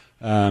 So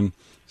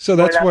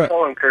that's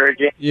so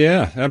encouraging.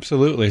 Yeah,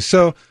 absolutely.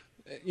 So,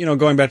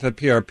 going back to the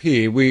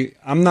PRP,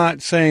 I'm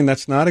not saying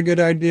that's not a good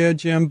idea,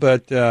 Jim,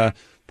 but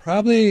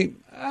probably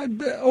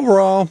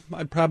overall,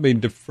 I'd probably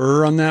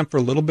defer on that for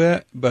a little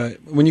bit.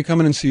 But when you come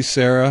in and see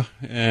Sarah,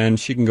 and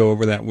she can go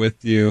over that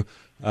with you,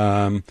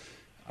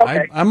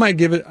 Okay. I might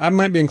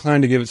be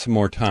inclined to give it some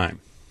more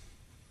time.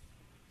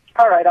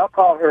 All right, I'll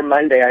call her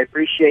Monday. I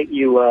appreciate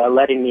you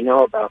letting me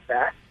know about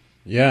that.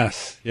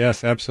 Yes,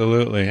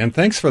 absolutely. And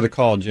thanks for the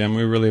call, Jim.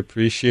 We really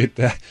appreciate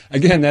that.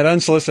 Again, that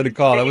unsolicited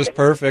call, that was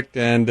perfect,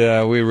 and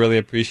we really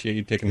appreciate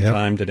you taking the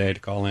time today to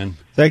call in.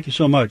 Thank you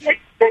so much. You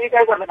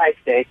guys have a nice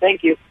day.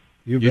 Thank you.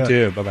 You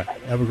too. Bye-bye.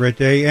 Have a great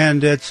day.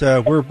 And it's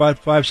we're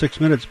about 5-6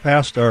 minutes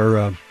past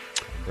our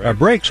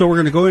break. So we're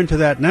going to go into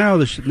that now.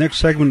 This next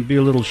segment will be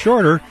a little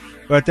shorter,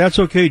 but that's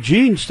okay.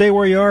 Gene, stay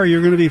where you are.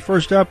 You're going to be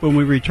first up when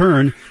we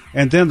return.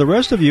 And then the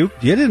rest of you,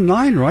 get in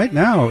line right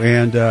now.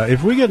 And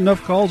if we get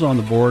enough calls on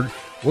the board,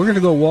 we're going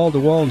to go wall to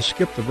wall and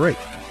skip the break.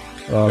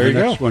 There you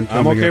go.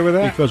 I'm okay with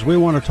that. Because we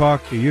want to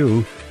talk to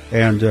you.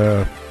 And,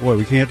 boy,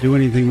 we can't do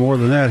anything more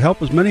than that.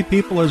 Help as many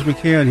people as we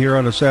can here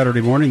on a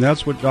Saturday morning.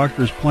 That's what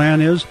Doctor's plan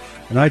is,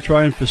 and I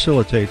try and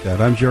facilitate that.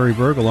 I'm Jerry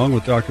Berg, along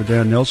with Dr.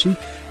 Dan Nelson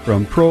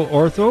from Pro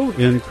Ortho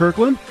in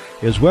Kirkland.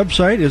 His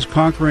website is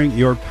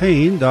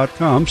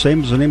conqueringyourpain.com,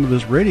 same as the name of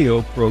his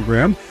radio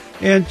program.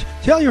 And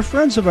tell your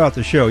friends about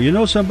the show. You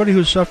know somebody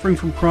who's suffering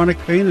from chronic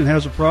pain and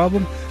has a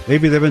problem?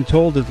 Maybe they've been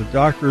told that the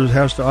doctor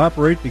has to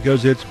operate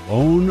because it's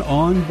bone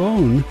on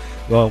bone.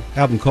 Well,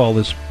 have them call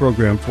this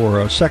program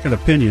for a second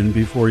opinion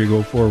before you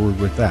go forward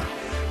with that.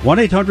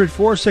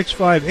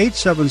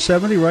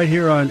 1-800-465-8770 right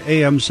here on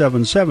AM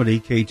 770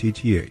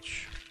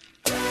 KTTH.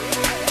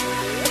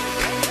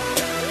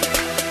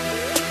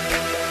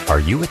 Are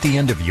you at the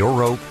end of your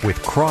rope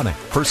with chronic,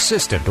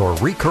 persistent, or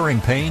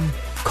recurring pain?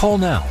 Call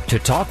now to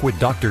talk with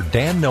Dr.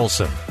 Dan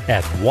Nelson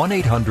at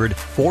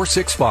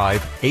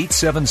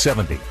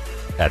 1-800-465-8770.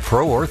 At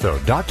Pro Ortho,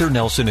 Dr.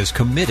 Nelson is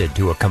committed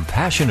to a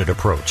compassionate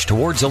approach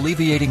towards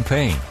alleviating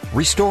pain,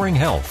 restoring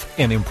health,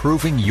 and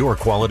improving your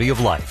quality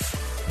of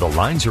life. The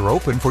lines are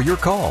open for your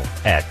call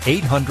at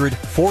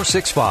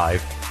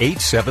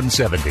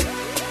 800-465-8770.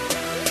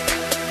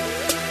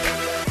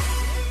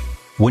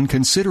 When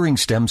considering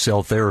stem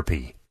cell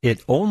therapy,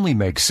 it only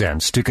makes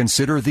sense to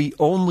consider the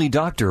only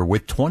doctor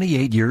with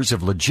 28 years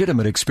of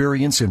legitimate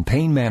experience in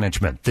pain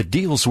management that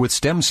deals with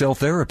stem cell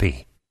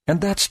therapy. And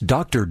that's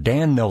Dr.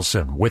 Dan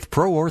Nelson with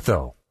Pro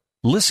Ortho.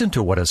 Listen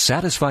to what a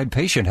satisfied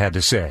patient had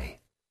to say.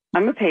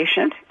 I'm a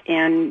patient,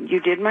 and you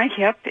did my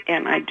hip,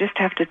 and I just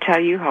have to tell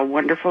you how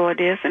wonderful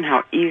it is and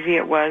how easy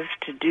it was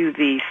to do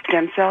the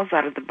stem cells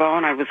out of the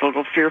bone. I was a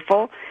little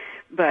fearful,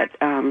 but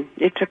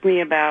it took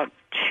me about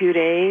 2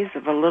 days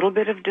of a little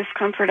bit of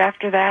discomfort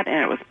after that,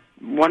 and it was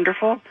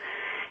wonderful.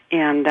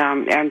 And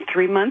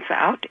 3 months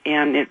out,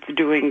 and it's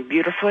doing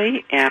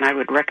beautifully, and I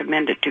would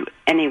recommend it to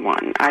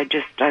anyone. I'm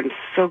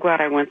so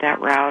glad I went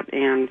that route,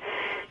 and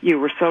you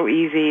were so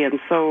easy and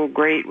so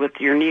great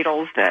with your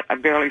needles that I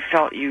barely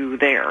felt you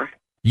there.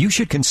 You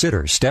should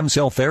consider stem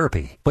cell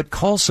therapy, but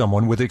call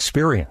someone with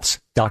experience.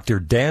 Dr.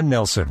 Dan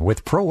Nelson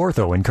with Pro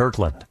Ortho in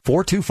Kirkland,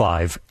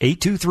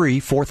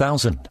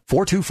 425-823-4000,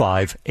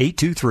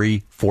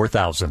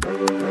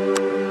 425-823-4000.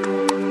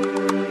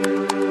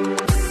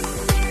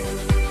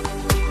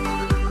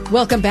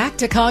 Welcome back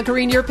to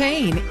Conquering Your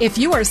Pain. If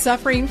you are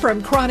suffering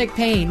from chronic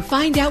pain,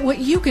 find out what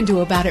you can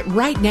do about it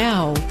right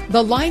now.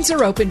 The lines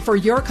are open for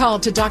your call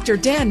to Dr.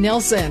 Dan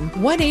Nelson,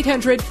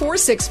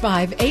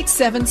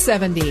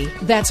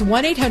 1-800-465-8770. That's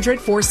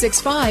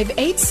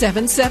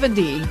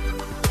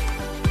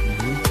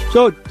 1-800-465-8770.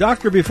 So,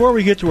 Doctor, before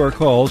we get to our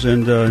calls,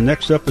 and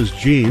next up is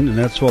Gene, and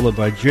that's followed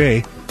by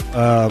Jay.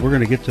 We're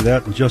going to get to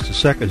that in just a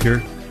second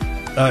here.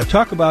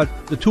 Talk about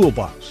the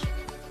toolbox.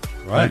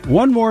 Right.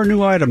 One more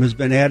new item has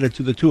been added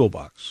to the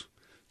toolbox.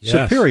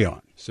 Yes.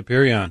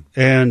 Superion.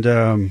 And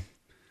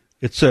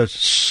it's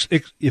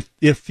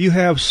if you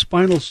have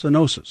spinal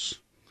stenosis.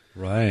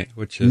 Right,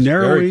 which is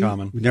very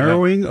common.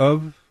 Narrowing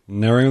of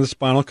the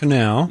spinal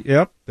canal.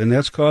 Yep, and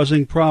that's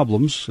causing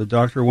problems. The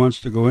doctor wants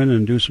to go in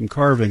and do some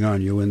carving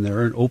on you in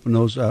there and open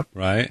those up.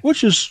 Right.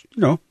 Which is,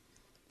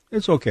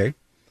 it's okay.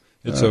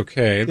 It's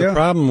okay. The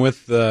problem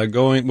with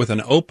going with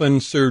an open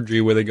surgery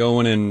where they go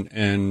in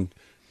and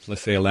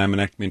let's say a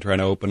laminectomy and try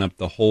to open up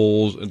the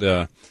holes.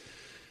 The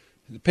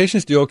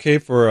patients do okay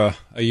for a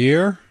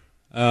year,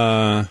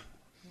 maybe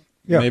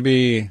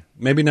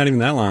not even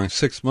that long,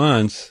 6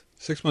 months.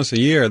 6 months, a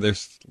year,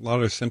 there's a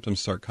lot of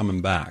symptoms start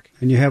coming back.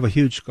 And you have a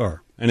huge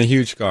scar.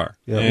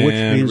 Yeah, which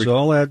means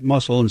all that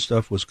muscle and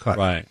stuff was cut.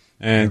 Right.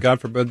 And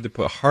God forbid they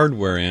put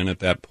hardware in at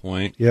that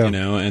point,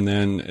 and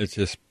then it's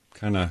just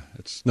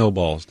it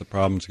snowballs. The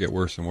problems get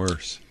worse and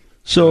worse.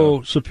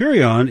 So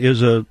Superion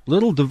is a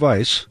little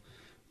device.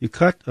 You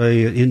cut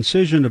a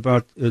incision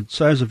about the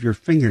size of your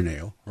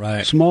fingernail,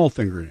 right? Small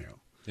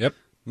fingernail. Yep.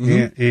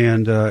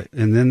 Mm-hmm.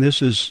 And then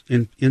this is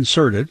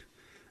inserted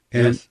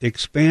and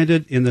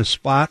expanded in the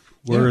spot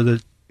where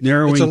the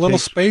narrowing. It's a little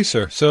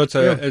spacer, so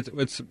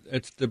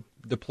it's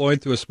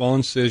deployed through a small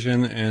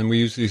incision, and we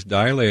use these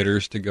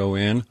dilators to go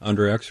in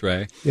under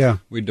X-ray. Yeah.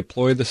 We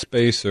deploy the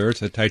spacer.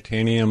 It's a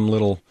titanium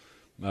little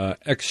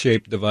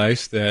X-shaped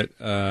device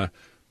that.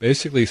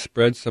 Basically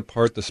spreads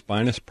apart the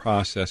spinous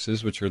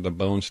processes, which are the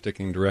bones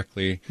sticking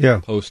directly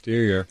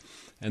posterior,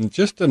 and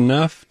just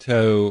enough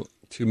to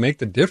make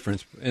the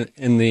difference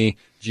in the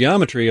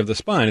geometry of the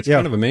spine. It's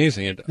kind of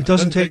amazing. It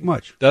doesn't take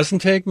much. Doesn't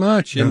take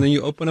much, and then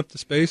you open up the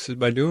spaces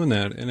by doing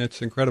that, and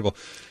it's incredible.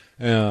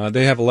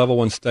 They have a level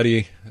 1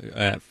 study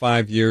at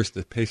 5 years.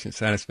 The patient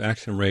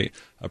satisfaction rate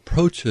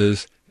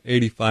approaches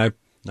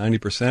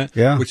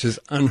 85-90%, which is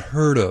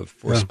unheard of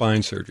for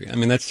spine surgery. I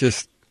mean, that's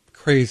just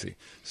crazy.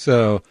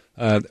 So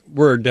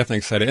we're definitely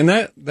excited. And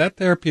that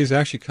therapy is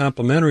actually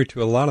complementary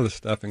to a lot of the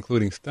stuff,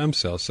 including stem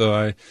cells.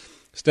 So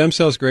stem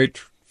cells great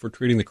for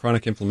treating the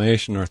chronic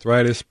inflammation,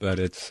 arthritis, but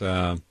it's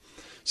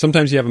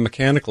sometimes you have a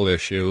mechanical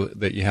issue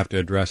that you have to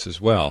address as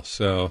well.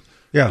 So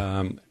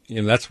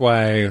that's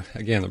why,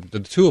 again, the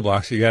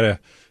toolbox, you gotta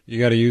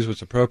use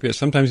what's appropriate.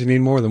 Sometimes you need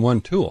more than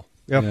one tool.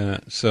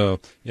 Yep. So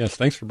yes,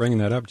 thanks for bringing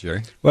that up,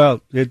 Jerry.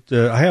 Well,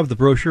 I have the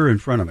brochure in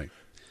front of me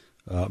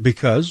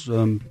because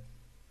I'm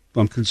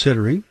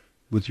considering,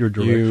 with your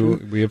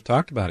direction. We have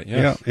talked about it,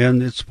 yes. Yeah,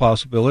 and it's a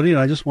possibility, and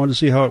I just wanted to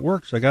see how it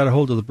works. I got a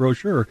hold of the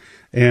brochure,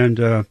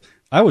 and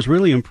I was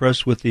really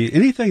impressed with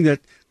anything that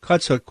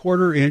cuts a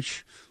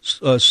quarter-inch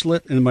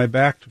slit in my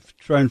back to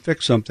try and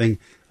fix something,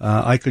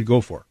 I could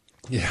go for.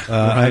 Yeah,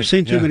 I've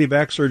seen too many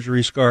back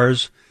surgery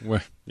scars.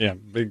 Well, yeah,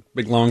 big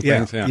long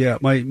things. Yeah.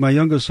 My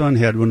youngest son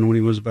had one when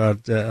he was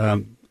about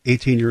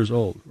 18 years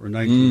old or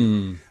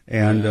 19,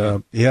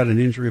 and he had an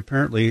injury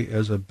apparently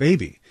as a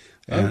baby,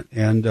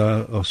 and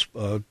a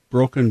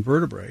broken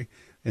vertebrae,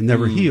 and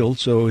never healed.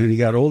 So when he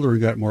got older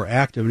and got more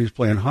active, and he was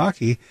playing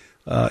hockey,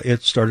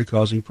 it started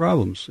causing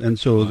problems. And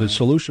so the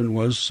solution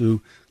was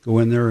to go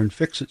in there and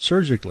fix it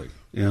surgically.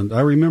 And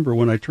I remember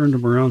when I turned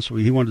him around, so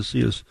he wanted to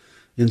see his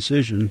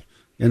incision,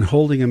 and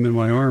holding him in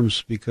my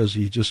arms because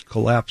he just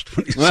collapsed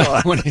when he saw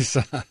it. When he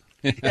saw it.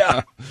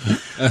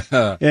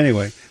 Yeah.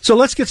 Anyway, so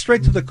let's get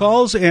straight to the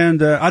calls,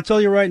 and I'll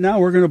tell you right now,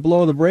 we're going to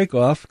blow the break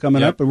off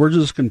coming up, and we're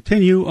just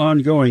continue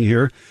on going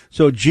here.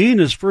 So Gene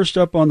is first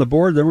up on the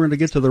board, then we're going to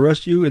get to the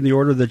rest of you in the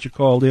order that you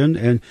called in.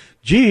 And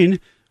Gene,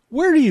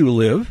 where do you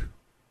live?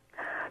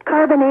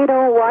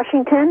 Carbonado,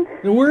 Washington.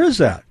 And where is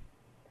that?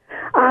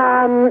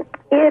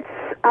 It's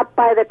up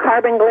by the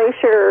Carbon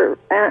Glacier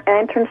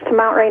entrance to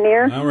Mount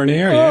Rainier. Mount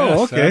Rainier, yes,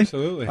 okay.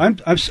 Absolutely.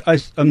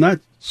 I'm not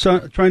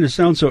trying to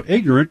sound so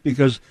ignorant,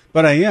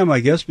 but I am, I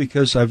guess,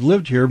 because I've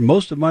lived here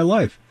most of my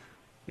life.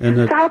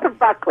 And south of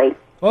Buckley.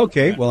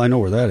 Okay, well, I know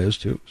where that is,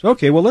 too. So,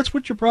 okay, well, what's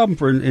your problem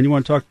for, and you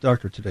want to talk to the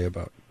doctor today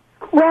about?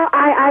 Well,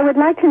 I would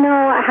like to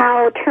know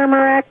how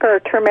turmeric,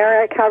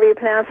 however you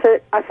pronounce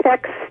it,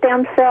 affects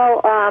stem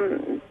cell,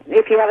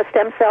 if you have a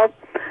stem cell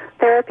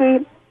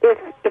therapy, if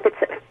it's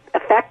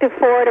effective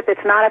for it, if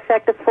it's not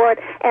effective for it,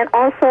 and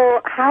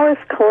also how does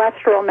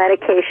cholesterol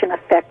medication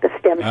affect the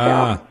stem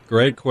cell?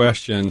 Great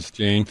questions,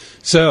 Jane.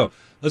 So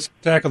let's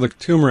tackle the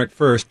turmeric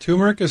first.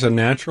 Turmeric is a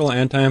natural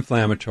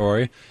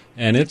anti-inflammatory,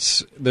 and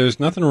there's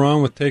nothing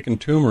wrong with taking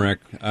turmeric.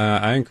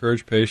 I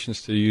encourage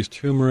patients to use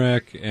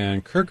turmeric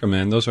and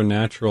curcumin. Those are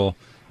natural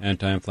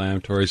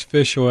anti-inflammatories.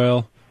 Fish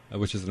oil,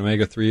 which is an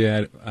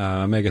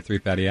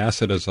omega-3 fatty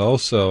acid, is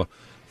also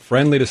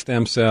friendly to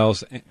stem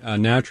cells,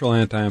 natural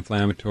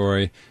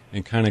anti-inflammatory,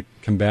 and kind of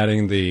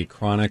combating the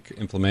chronic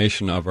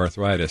inflammation of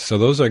arthritis. So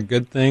those are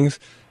good things.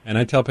 And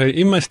I tell patients,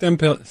 even my stem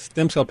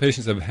cell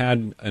patients have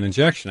had an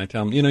injection, I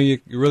tell them, you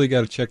really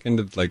got to check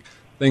into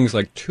things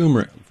like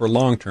turmeric for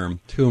long-term,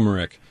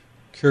 turmeric,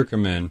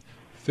 curcumin,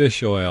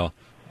 fish oil.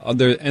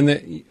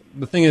 The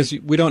thing is,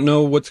 we don't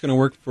know what's going to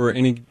work for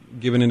any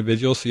given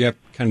individual, so you have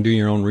to kind of do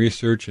your own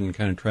research and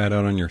kind of try it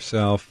out on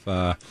yourself.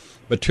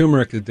 But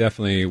turmeric is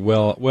definitely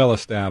well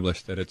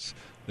established that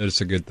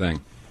it's a good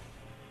thing.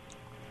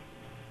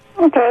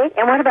 Okay,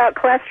 and what about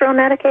cholesterol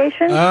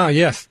medication?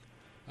 Yes.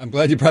 I'm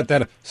glad you brought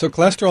that up. So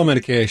cholesterol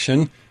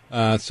medication,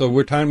 so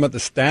we're talking about the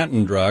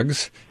statin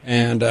drugs,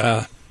 and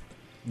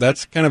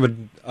that's kind of the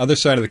other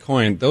side of the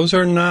coin. Those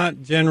are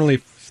not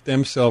generally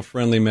stem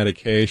cell-friendly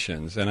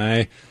medications,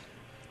 and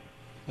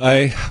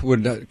I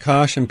would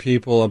caution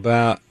people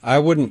about,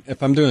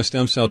 if I'm doing a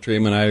stem cell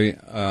treatment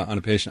on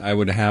a patient, I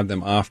would have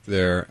them off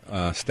their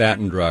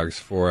statin drugs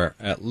for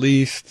at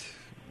least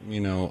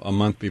a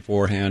month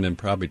beforehand and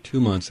probably 2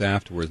 months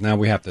afterwards. Now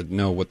we have to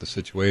know what the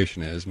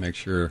situation is, make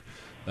sure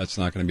that's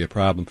not going to be a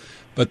problem.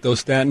 But those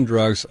statin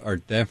drugs are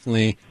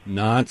definitely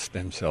not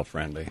stem cell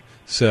friendly.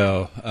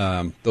 So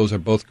those are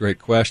both great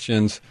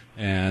questions.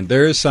 And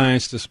there is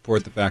science to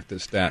support the fact that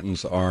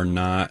statins are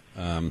not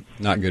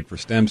good for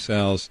stem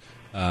cells.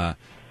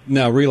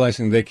 Now,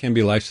 realizing they can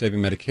be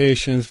life-saving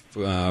medications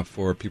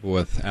for people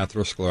with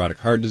atherosclerotic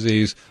heart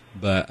disease,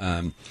 but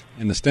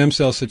in the stem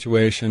cell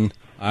situation,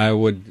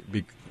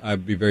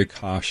 I'd be very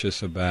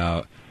cautious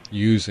about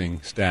using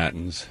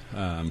statins,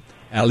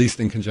 at least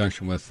in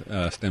conjunction with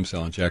stem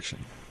cell injection.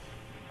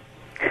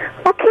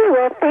 Okay,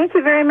 well, thank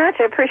you very much.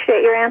 I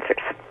appreciate your answers.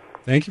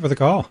 Thank you for the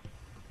call.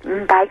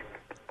 Bye.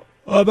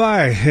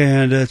 Bye.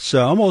 And it's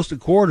almost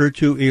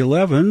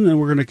 11:15, and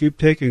we're going to keep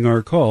taking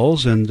our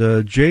calls. And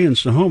Jay in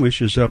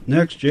Snohomish is up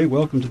next. Jay,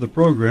 welcome to the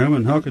program.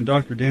 And how can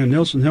Dr. Dan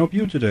Nelson help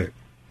you today?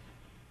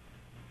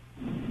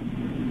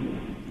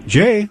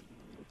 Jay?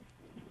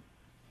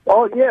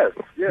 Oh, yes.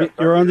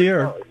 You're on the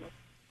air.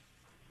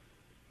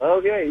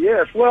 Okay,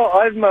 yes. Well,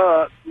 I'm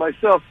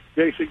myself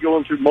basically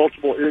going through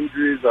multiple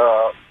injuries.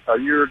 A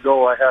year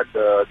ago, I had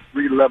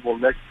 3-level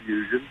neck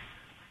fusion,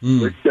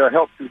 which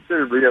helped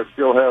considerably. I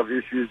still have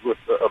issues with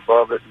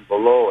above it and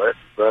below it,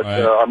 but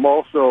I'm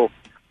also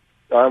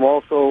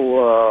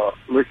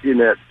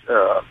looking at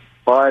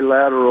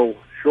bilateral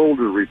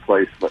shoulder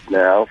replacement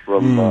now.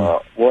 From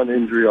one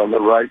injury on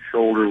the right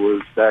shoulder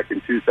was back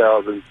in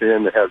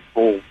 2010. It had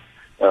full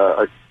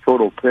a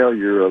total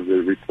failure of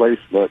the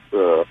replacement.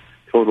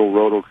 total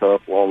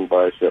rotocuff, long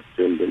bicep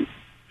tendon,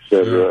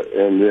 etc. Sure.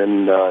 And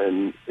then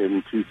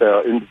in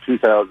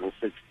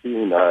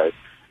 2016, I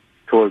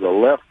tore the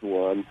left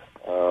one,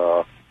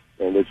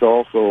 and it's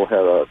also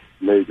had a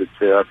major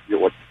tear. I forget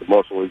what the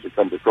muscle is that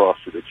comes across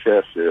to the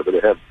chest there, but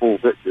it had full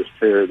thickness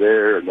tear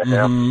there, and the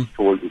half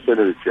towards the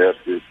center of the chest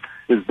is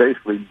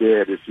basically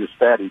dead. It's just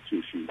fatty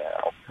tissue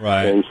now.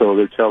 Right. And so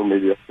they're telling me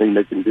the thing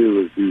they can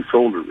do is do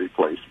shoulder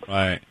replacement.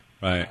 Right.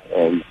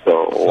 And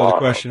so the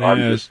question I'm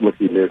is, just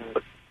looking at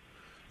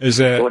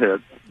go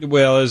ahead.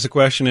 Well, the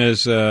question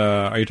is,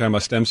 are you talking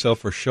about stem cell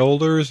for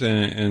shoulders?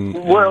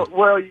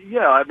 Well,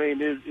 yeah. I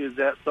mean, is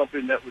that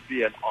something that would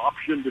be an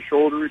option to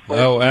shoulder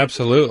replacement? Oh,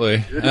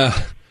 absolutely.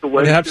 It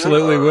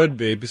absolutely would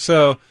be.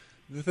 So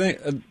the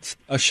thing,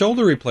 a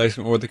shoulder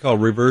replacement, or what they call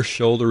reverse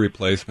shoulder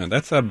replacement,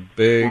 that's a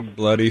big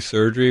bloody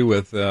surgery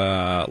with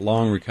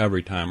long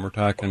recovery time. We're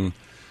talking.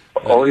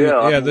 I'm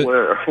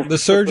aware. The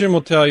surgeon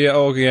will tell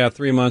you,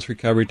 3 months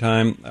recovery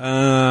time.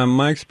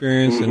 My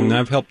experience, and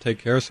I've helped take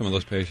care of some of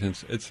those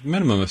patients, it's a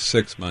minimum of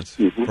 6 months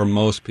for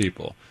most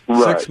people.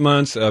 Right. 6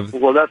 months of...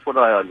 Well, that's what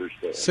I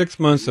understand. 6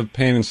 months of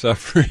pain and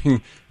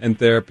suffering and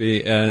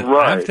therapy. And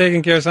I've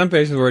taken care of some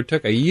patients where it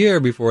took a year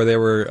before they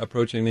were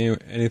approaching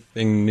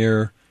anything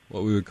near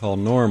what we would call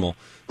normal.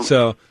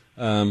 So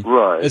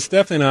it's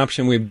definitely an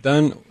option. We've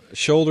done...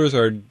 Shoulders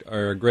are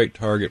a great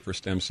target for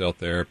stem cell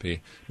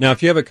therapy. Now,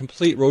 if you have a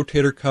complete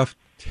rotator cuff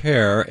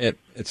tear,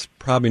 it's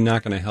probably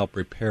not going to help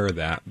repair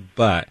that.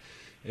 But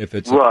if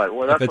it's right,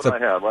 well, that's what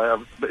I have. I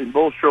have in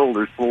both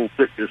shoulders full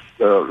thickness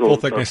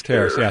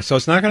tears. Yeah, so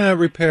it's not going to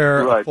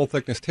repair a full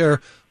thickness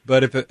tear.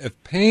 But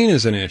if pain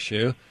is an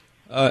issue,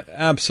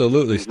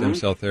 absolutely stem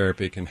cell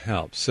therapy can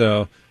help.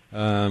 So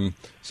a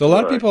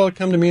lot of people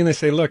come to me and they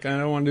say, look, I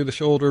don't want to do the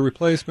shoulder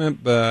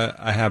replacement, but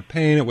I have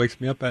pain. It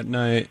wakes me up at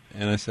night.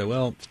 And I say,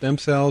 well, stem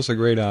cells are a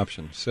great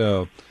option.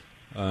 So,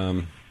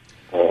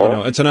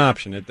 it's an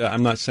option.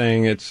 I'm not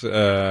saying it's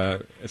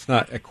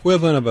not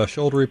equivalent of a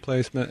shoulder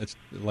replacement. It's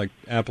like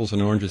apples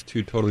and oranges,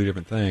 two totally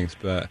different things.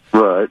 But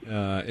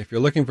if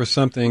you're looking for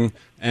something,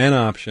 an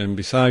option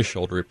besides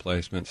shoulder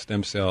replacement,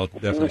 stem cell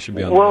definitely should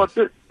be on the list.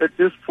 Well, at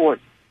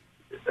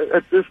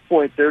this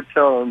point, they're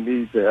telling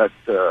me that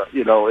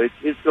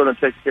it's going to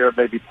take care of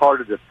maybe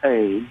part of the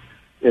pain,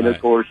 and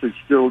of course, it's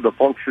still the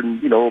function,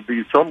 will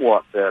be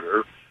somewhat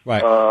better.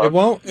 Right. It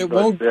won't.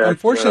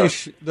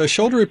 Unfortunately, the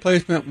shoulder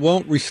replacement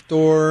won't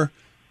restore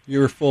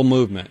your full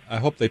movement. I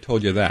hope they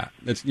told you that.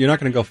 You're not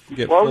going to go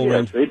get full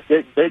range. They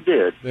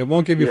did. They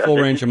won't give you full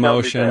range of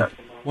motion.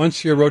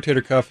 Once your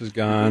rotator cuff is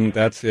gone,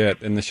 that's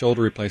it, and the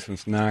shoulder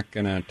replacement's not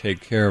going to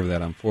take care of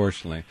that,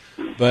 unfortunately.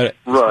 But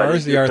as far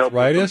as the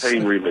arthritis,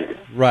 pain relief.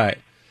 Right,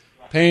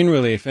 pain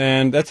relief,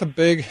 and that's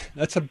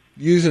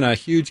using a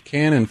huge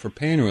cannon for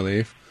pain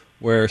relief,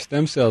 where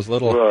stem cells,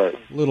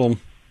 little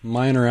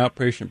minor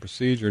outpatient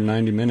procedure,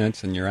 90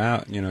 minutes, and you're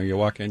out. You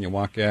walk in, you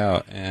walk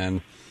out, and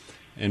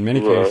in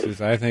many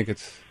cases, I think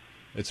it's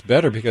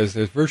better because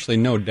there's virtually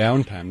no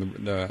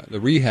downtime. The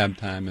rehab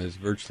time is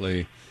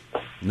virtually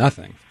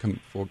nothing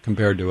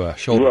compared to a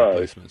shoulder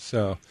replacement.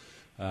 So,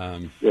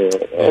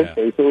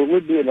 okay, so it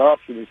would be an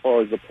option as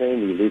far as the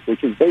pain relief,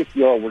 which is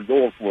basically all we're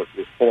going for at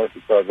this point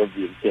because of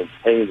the intense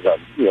pain that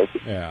I'm,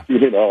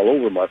 feeling all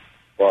over my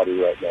body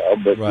right now.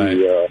 But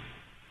I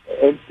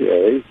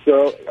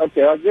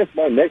guess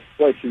my next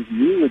question to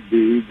you would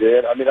be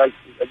that I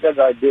got an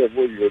idea of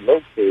where you're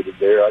located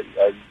there. I'm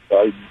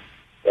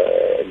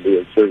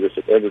doing service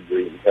at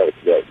Evergreen Health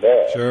right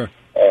now. Sure.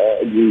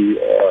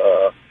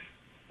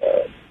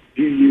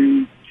 Do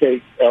you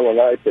take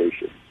L&I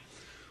patients?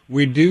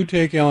 We do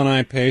take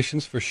L&I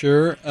patients for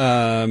sure.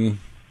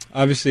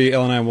 Obviously,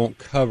 L&I won't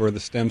cover the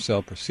stem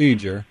cell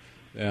procedure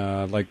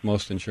like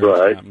most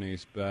insurance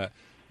companies. But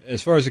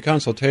as far as the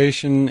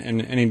consultation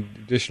and any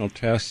additional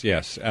tests,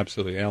 yes,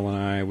 absolutely.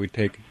 L&I, we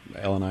take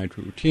L&I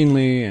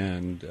routinely,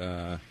 and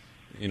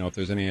if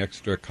there's any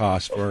extra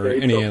cost for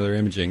any other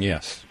imaging,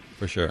 yes,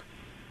 for sure.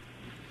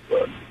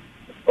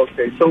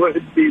 Okay, so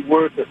it'd be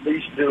worth at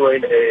least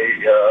doing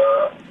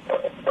a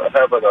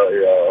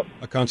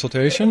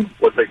consultation?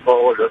 What they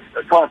call it,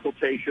 a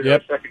consultation, a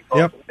second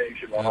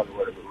consultation, or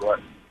whatever, right?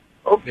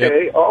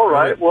 Okay, all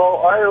right.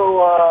 Well,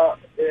 I'll,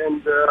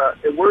 and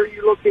where are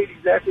you located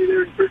exactly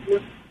there in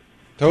Christmas?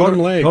 Totem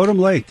Lake. Totem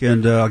Lake,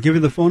 and I'll give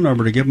you the phone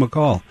number to give them a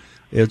call.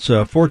 It's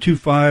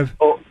 425.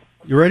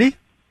 You ready?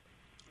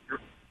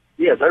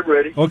 Yes, I'm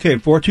ready. Okay,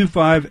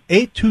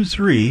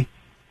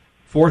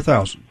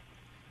 425-823-4000.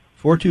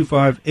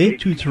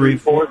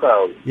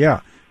 425-823-4000. Yeah,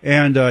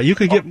 and you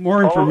could get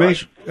more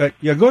information.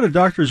 Go to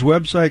doctor's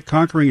website,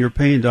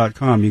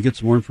 conqueringyourpain.com. You get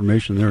some more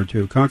information there,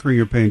 too. Conquering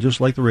Your Pain,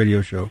 just like the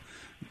radio show.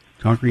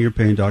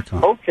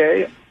 conqueringyourpain.com.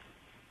 Okay?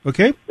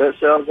 That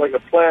sounds like a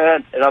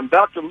plan, and I'm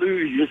about to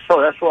lose you, so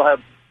that's why I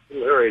have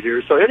right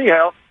here. So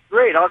anyhow,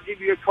 great. I'll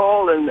give you a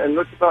call and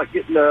look about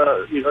getting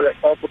that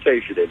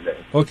consultation in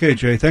there. Okay,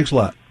 Jay. Thanks a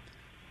lot.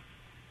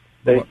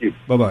 Thank you.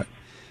 Bye-bye.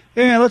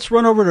 And let's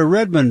run over to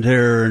Redmond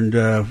here, and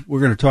we're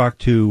going to talk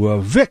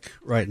to Vic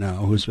right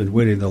now, who's been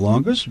waiting the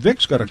longest.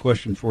 Vic's got a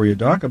question for you,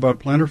 Doc, about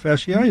plantar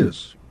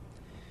fasciitis.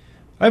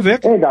 Hi,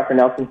 Vic. Hey, Dr.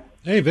 Nelson.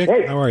 Hey, Vic.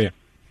 Hey. How are you?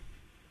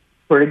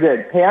 Pretty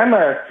good. Hey, I'm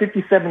a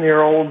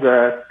 57-year-old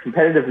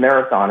competitive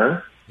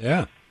marathoner.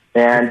 Yeah.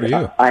 And Good for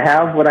you. I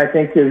have what I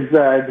think is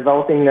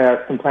developing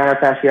some plantar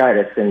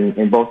fasciitis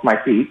in both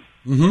my feet.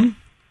 Mm-hmm.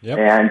 Yep.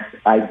 And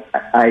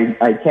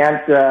I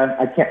can't.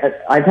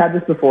 I've had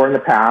this before in the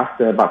past,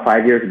 about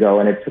 5 years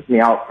ago, and it took me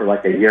out for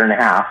like a year and a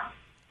half.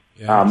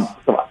 Yes.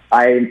 So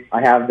I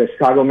have the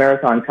Chicago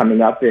Marathon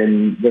coming up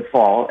in this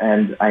fall,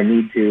 and I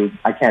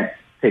can't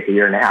take a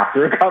year and a half to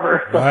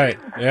recover. So Right.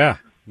 Yeah.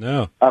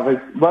 No. I was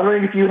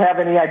wondering if you have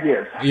any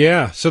ideas.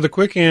 Yeah. So the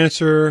quick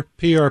answer,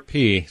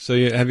 PRP. So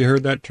have you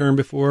heard that term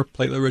before?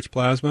 Platelet-rich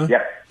plasma?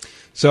 Yep.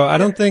 So I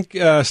don't think,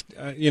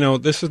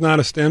 this is not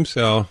a stem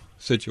cell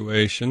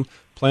situation.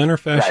 Plantar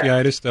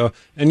fasciitis, though.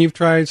 And you've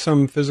tried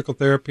some physical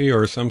therapy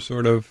or some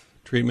sort of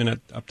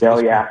treatment up to this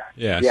point?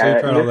 Yeah. So you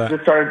tried all that.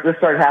 This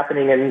started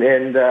happening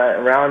in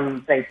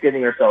around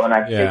Thanksgiving or so, and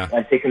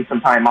I've taken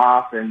some time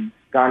off and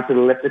gone to the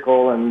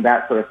elliptical and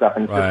that sort of stuff,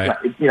 and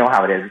you know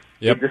how it is.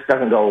 Yep. It just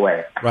doesn't go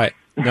away. Right.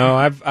 No,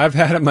 I've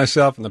had it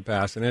myself in the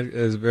past, and it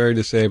is very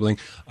disabling.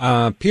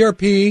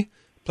 PRP,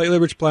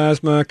 platelet-rich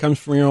plasma, comes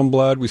from your own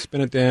blood. We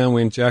spin it down,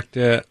 we inject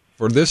it.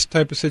 For this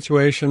type of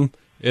situation,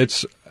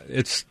 it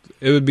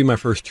would be my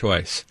first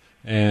choice,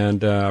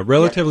 and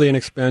relatively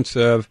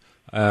inexpensive.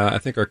 I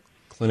think our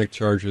clinic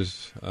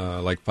charges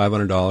like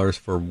 $500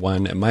 for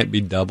one. It might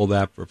be double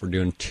that if we're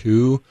doing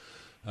two.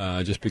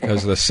 Just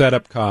because of the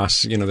setup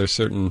costs, there's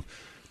certain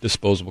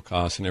disposable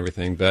costs and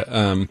everything. But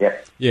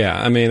yeah,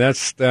 I mean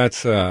that's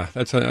a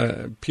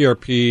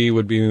PRP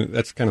would be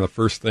that's kind of the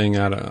first thing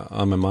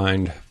on my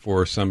mind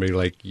for somebody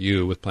like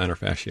you with plantar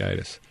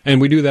fasciitis,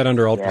 and we do that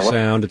under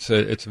ultrasound.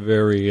 It's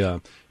very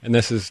and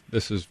this is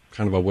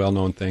kind of a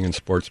well-known thing in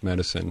sports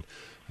medicine,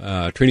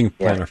 treating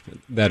plantar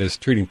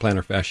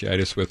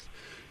fasciitis with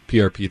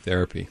PRP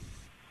therapy.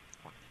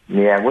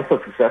 Yeah, what's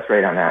the success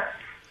rate on that?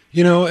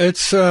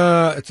 It's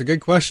a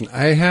good question.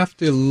 I have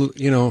to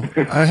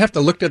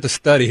look at the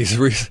studies.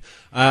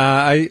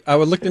 I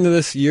looked into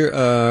this a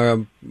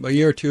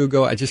year or two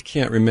ago. I just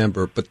can't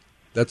remember, but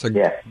that's a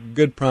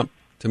good prompt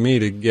to me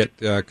to get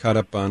caught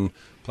up on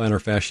plantar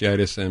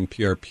fasciitis and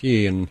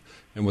PRP and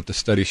what the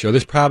studies show.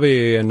 There's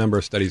probably a number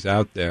of studies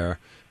out there,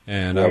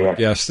 and I would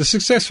guess the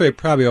success rate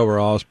probably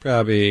overall is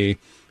probably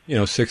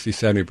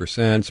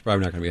 60-70%. It's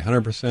probably not going to be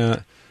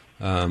 100%.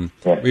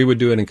 We would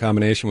do it in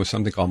combination with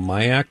something called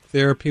MYAC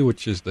therapy,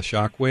 which is the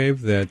shock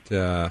wave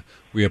that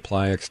we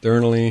apply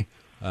externally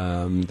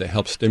that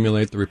helps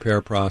stimulate the repair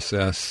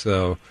process.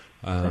 So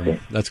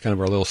that's kind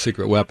of our little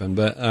secret weapon.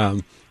 But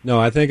no,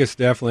 I think it's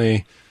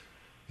definitely,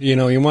 you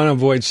want to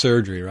avoid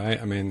surgery, right?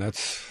 I mean,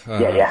 that's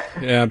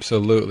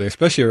absolutely,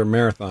 especially if you're a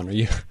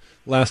marathoner.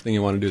 Last thing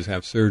you want to do is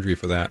have surgery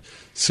for that.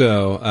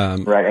 So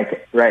right.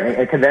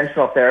 And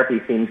conventional therapy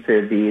seems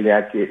to be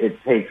that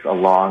it takes a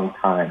long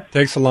time.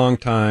 Takes a long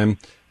time.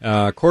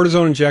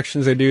 Cortisone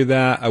injections, they do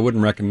that. I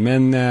wouldn't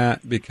recommend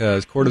that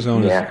because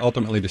cortisone is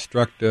ultimately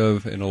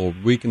destructive. It'll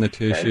weaken the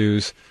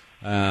tissues.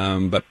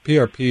 But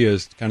PRP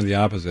is kind of the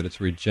opposite.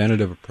 It's a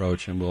regenerative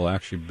approach and will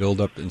actually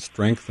build up and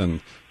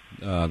strengthen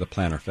the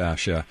plantar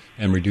fascia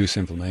and reduce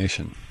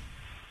inflammation.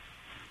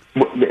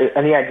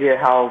 Any idea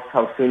how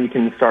soon you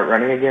can start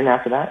running again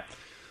after that?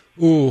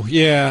 Ooh,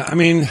 yeah. I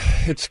mean,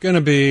 it's going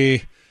to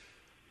be,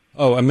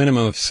 a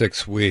minimum of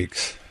 6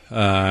 weeks.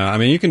 I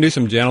mean, you can do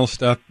some gentle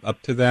stuff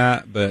up to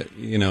that, but,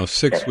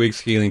 6 weeks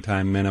healing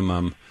time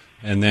minimum.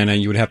 And then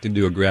you would have to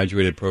do a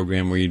graduated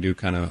program where you do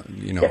kind of,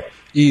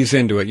 ease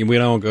into it. We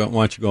don't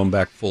want you going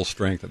back full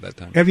strength at that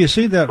time. Have you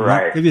seen that?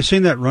 Right. Have you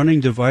seen that running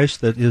device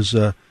that is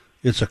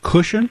it's a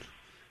cushion,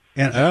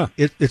 and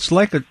it's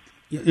like a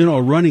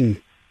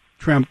running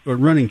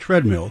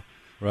treadmill,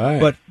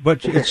 right?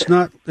 But it's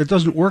not. It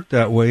doesn't work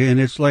that way, and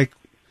it's like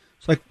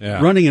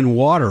running in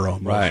water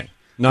almost. Right.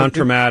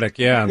 Non-traumatic.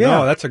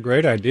 No, that's a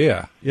great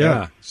idea.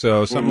 Yeah.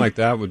 So something like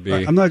that would be.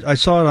 I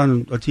saw it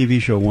on a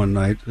TV show one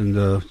night, and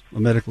a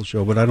medical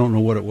show, but I don't know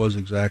what it was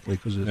exactly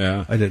because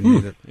I didn't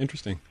need it.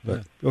 Interesting.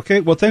 But,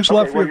 okay. Well, thanks a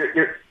lot for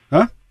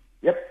huh?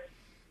 Yep.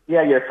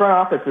 Yeah, your front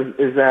office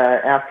is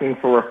asking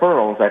for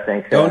referrals, I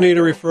think. Don't need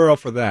a referral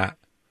for that.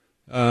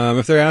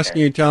 If they're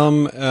asking you, tell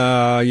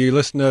them you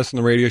listen to us on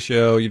the radio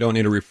show, you don't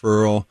need a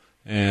referral,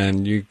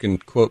 and you can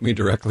quote me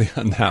directly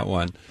on that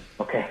one.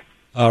 Okay.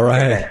 All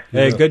right.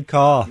 Hey, good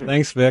call.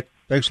 Thanks, Vic.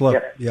 Thanks a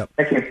lot. Yep.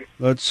 Thank you.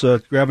 Let's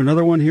grab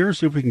another one here,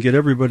 see if we can get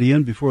everybody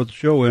in before the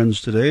show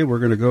ends today. We're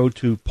going to go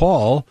to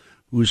Paul,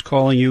 who's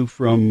calling you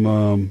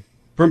from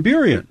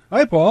Burien.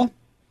 Hi, Paul.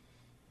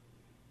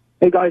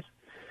 Hey, guys.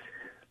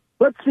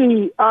 Let's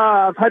see.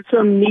 I've had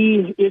some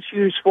knee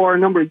issues for a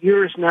number of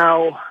years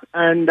now,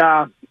 and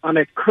on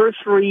a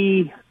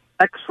cursory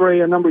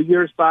X-ray a number of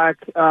years back,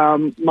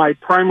 my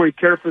primary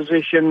care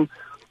physician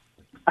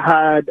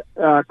had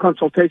a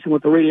consultation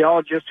with the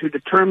radiologist who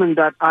determined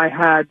that I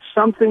had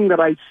something that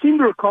I seem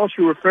to recall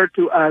she referred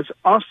to as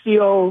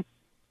osteonecrosis.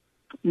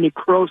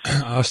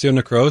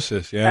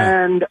 Osteonecrosis,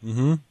 yeah. And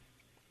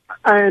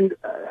And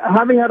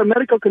having had a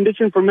medical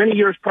condition for many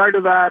years prior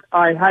to that,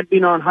 I had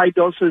been on high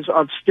doses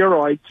of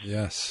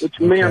steroids, which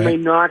may or may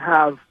not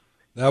have.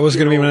 That was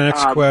going to be my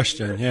next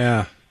question.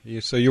 Yeah.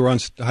 So you were on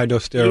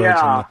high-dose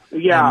steroids.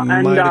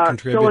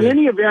 And so in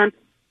any event,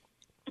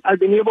 I've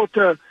been able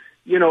to,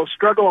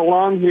 struggle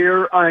along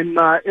here. I'm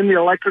in the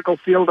electrical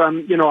field.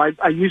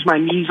 I use my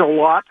knees a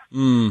lot.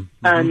 And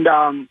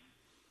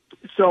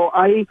so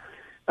I'm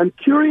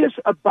curious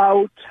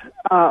about,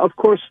 of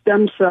course,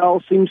 stem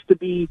cell seems to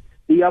be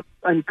the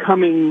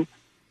up-and-coming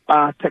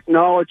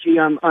technology.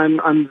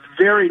 I'm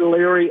very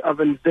leery of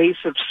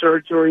invasive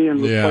surgery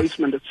and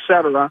replacement,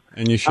 etc.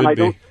 And you should I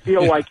don't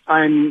feel like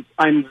I'm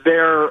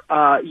there.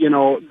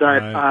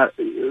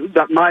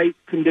 That my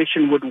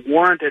condition would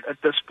warrant it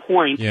at this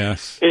point.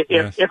 Yes.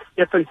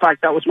 If in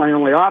fact that was my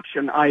only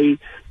option, I'm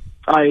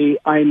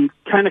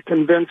kind of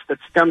convinced that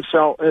stem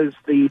cell is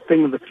the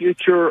thing of the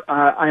future.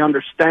 I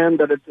understand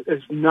that it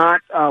is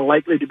not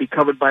likely to be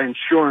covered by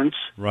insurance.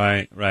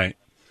 Right.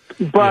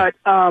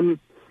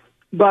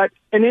 But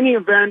in any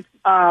event,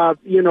 I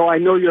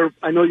know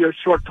you're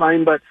short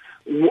time, but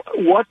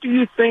what do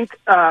you think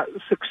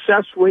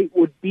success rate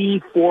would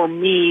be for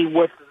me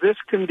with this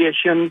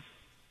condition?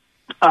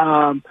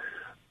 And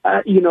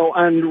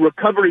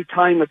recovery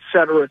time, et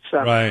cetera, et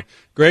cetera. Right.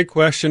 Great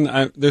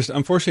question. There's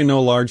unfortunately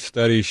no large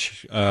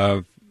studies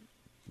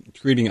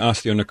treating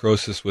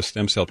osteonecrosis with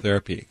stem cell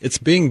therapy. It's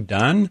being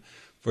done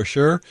for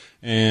sure,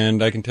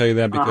 and I can tell you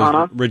that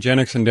because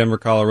Regenexx in Denver,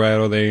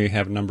 Colorado, they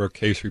have a number of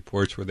case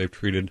reports where they've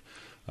treated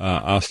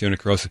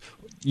osteonecrosis.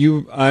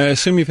 I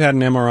assume you've had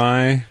an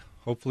MRI,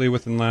 hopefully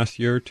within the last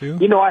year or two?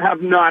 I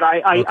have not.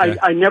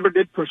 I never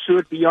did pursue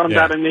it beyond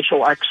that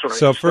initial X-ray.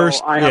 So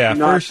first, I have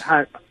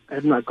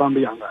not gone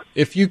beyond that.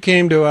 If you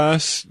came to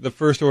us, the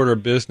first order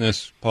of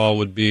business, Paul,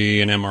 would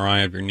be an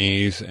MRI of your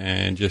knees,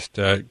 and just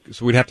so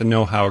we'd have to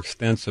know how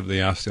extensive the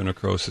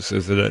osteonecrosis is.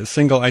 Is it a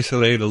single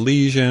isolated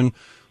lesion,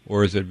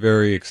 or is it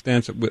very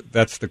extensive?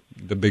 That's the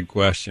big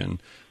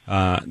question.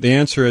 The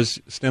answer is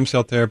stem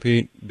cell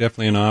therapy,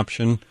 definitely an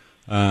option,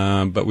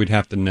 but we'd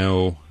have to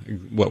know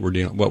what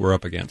we're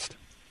up against.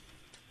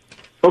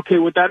 Okay,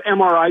 would that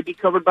MRI be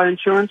covered by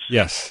insurance?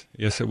 Yes,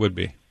 it would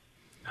be.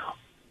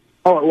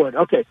 Oh, it would.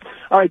 Okay.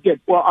 All right,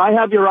 good. Well, I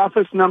have your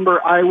office number.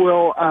 I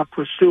will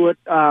pursue it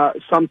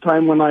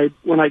sometime when I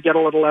get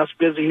a little less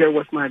busy here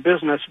with my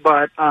business.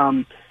 But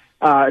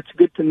it's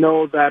good to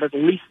know that at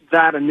least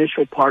that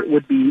initial part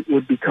would be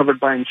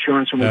covered by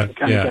insurance, and we can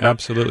kind of get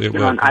absolutely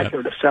an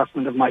accurate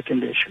assessment of my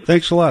condition.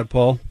 Thanks a lot,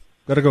 Paul.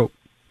 Got to go.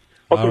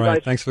 Okay, all right.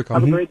 Guys. Thanks for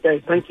calling. Have a great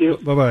day. Thank you.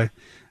 Bye-bye.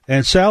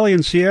 And Sally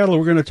in Seattle,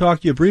 we're going to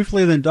talk to you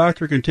briefly, then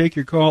Doctor can take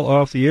your call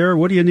off the air.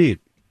 What do you need?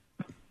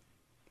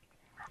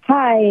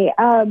 Hi.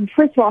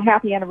 First of all,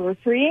 happy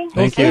anniversary.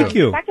 Thank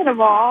you. Second of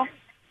all,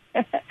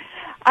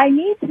 I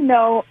need to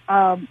know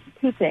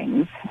two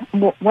things.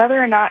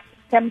 Whether or not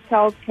stem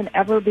cells can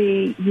ever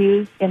be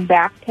used in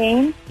back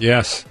pain.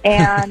 Yes.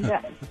 And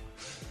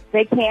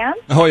they can?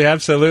 Oh, yeah,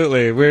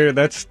 absolutely.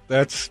 That's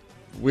 90,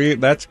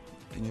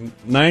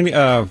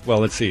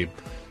 let's see.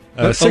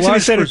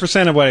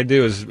 60% of what I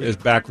do is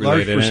back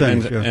related,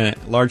 and a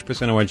large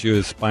percent of what I do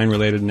is spine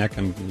related, neck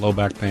and low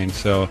back pain.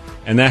 So,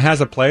 and that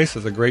has a place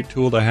as a great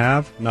tool to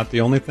have. Not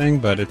the only thing,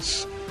 but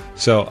it's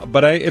so.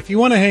 But if you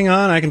want to hang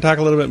on, I can talk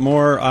a little bit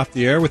more off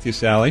the air with you,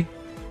 Sally.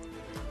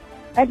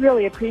 I'd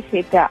really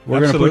appreciate that. We're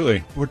going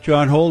to put you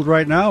on hold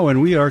right now,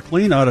 and we are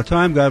clean out of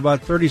time. Got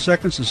about 30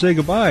 seconds to say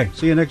goodbye.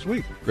 See you next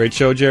week. Great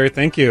show, Jerry.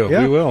 Thank you.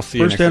 Yeah. We will see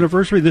you next First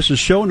anniversary. This is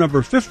show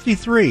number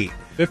 53.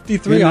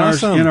 53,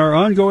 awesome. In our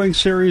ongoing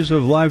series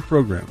of live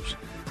programs.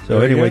 So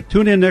anyway,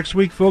 tune in next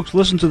week, folks.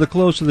 Listen to the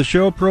close of the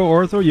show, Pro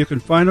Ortho. You can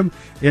find them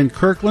in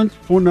Kirkland.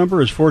 Phone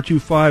number is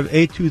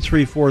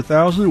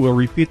 425-823-4000. We'll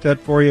repeat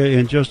that for you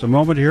in just a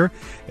moment here.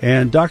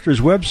 And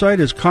doctor's website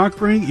is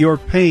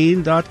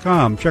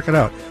conqueringyourpain.com. Check it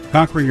out,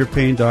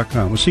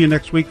 conqueringyourpain.com. We'll see you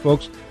next week,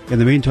 folks. In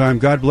the meantime,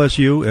 God bless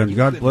you, and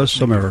God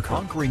bless America.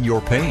 Conquering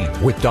Your Pain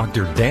with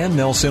Dr. Dan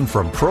Nelson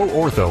from Pro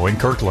Ortho in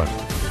Kirkland.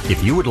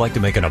 If you would like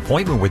to make an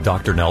appointment with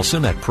Dr.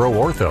 Nelson at Pro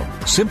Ortho,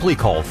 simply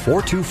call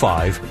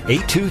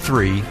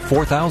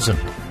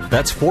 425-823-4000.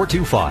 That's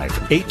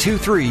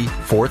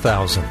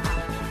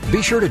 425-823-4000.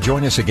 Be sure to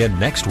join us again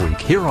next week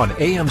here on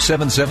AM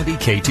 770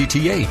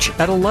 KTTH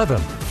at 11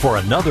 for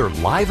another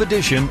live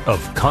edition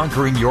of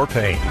Conquering Your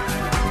Pain.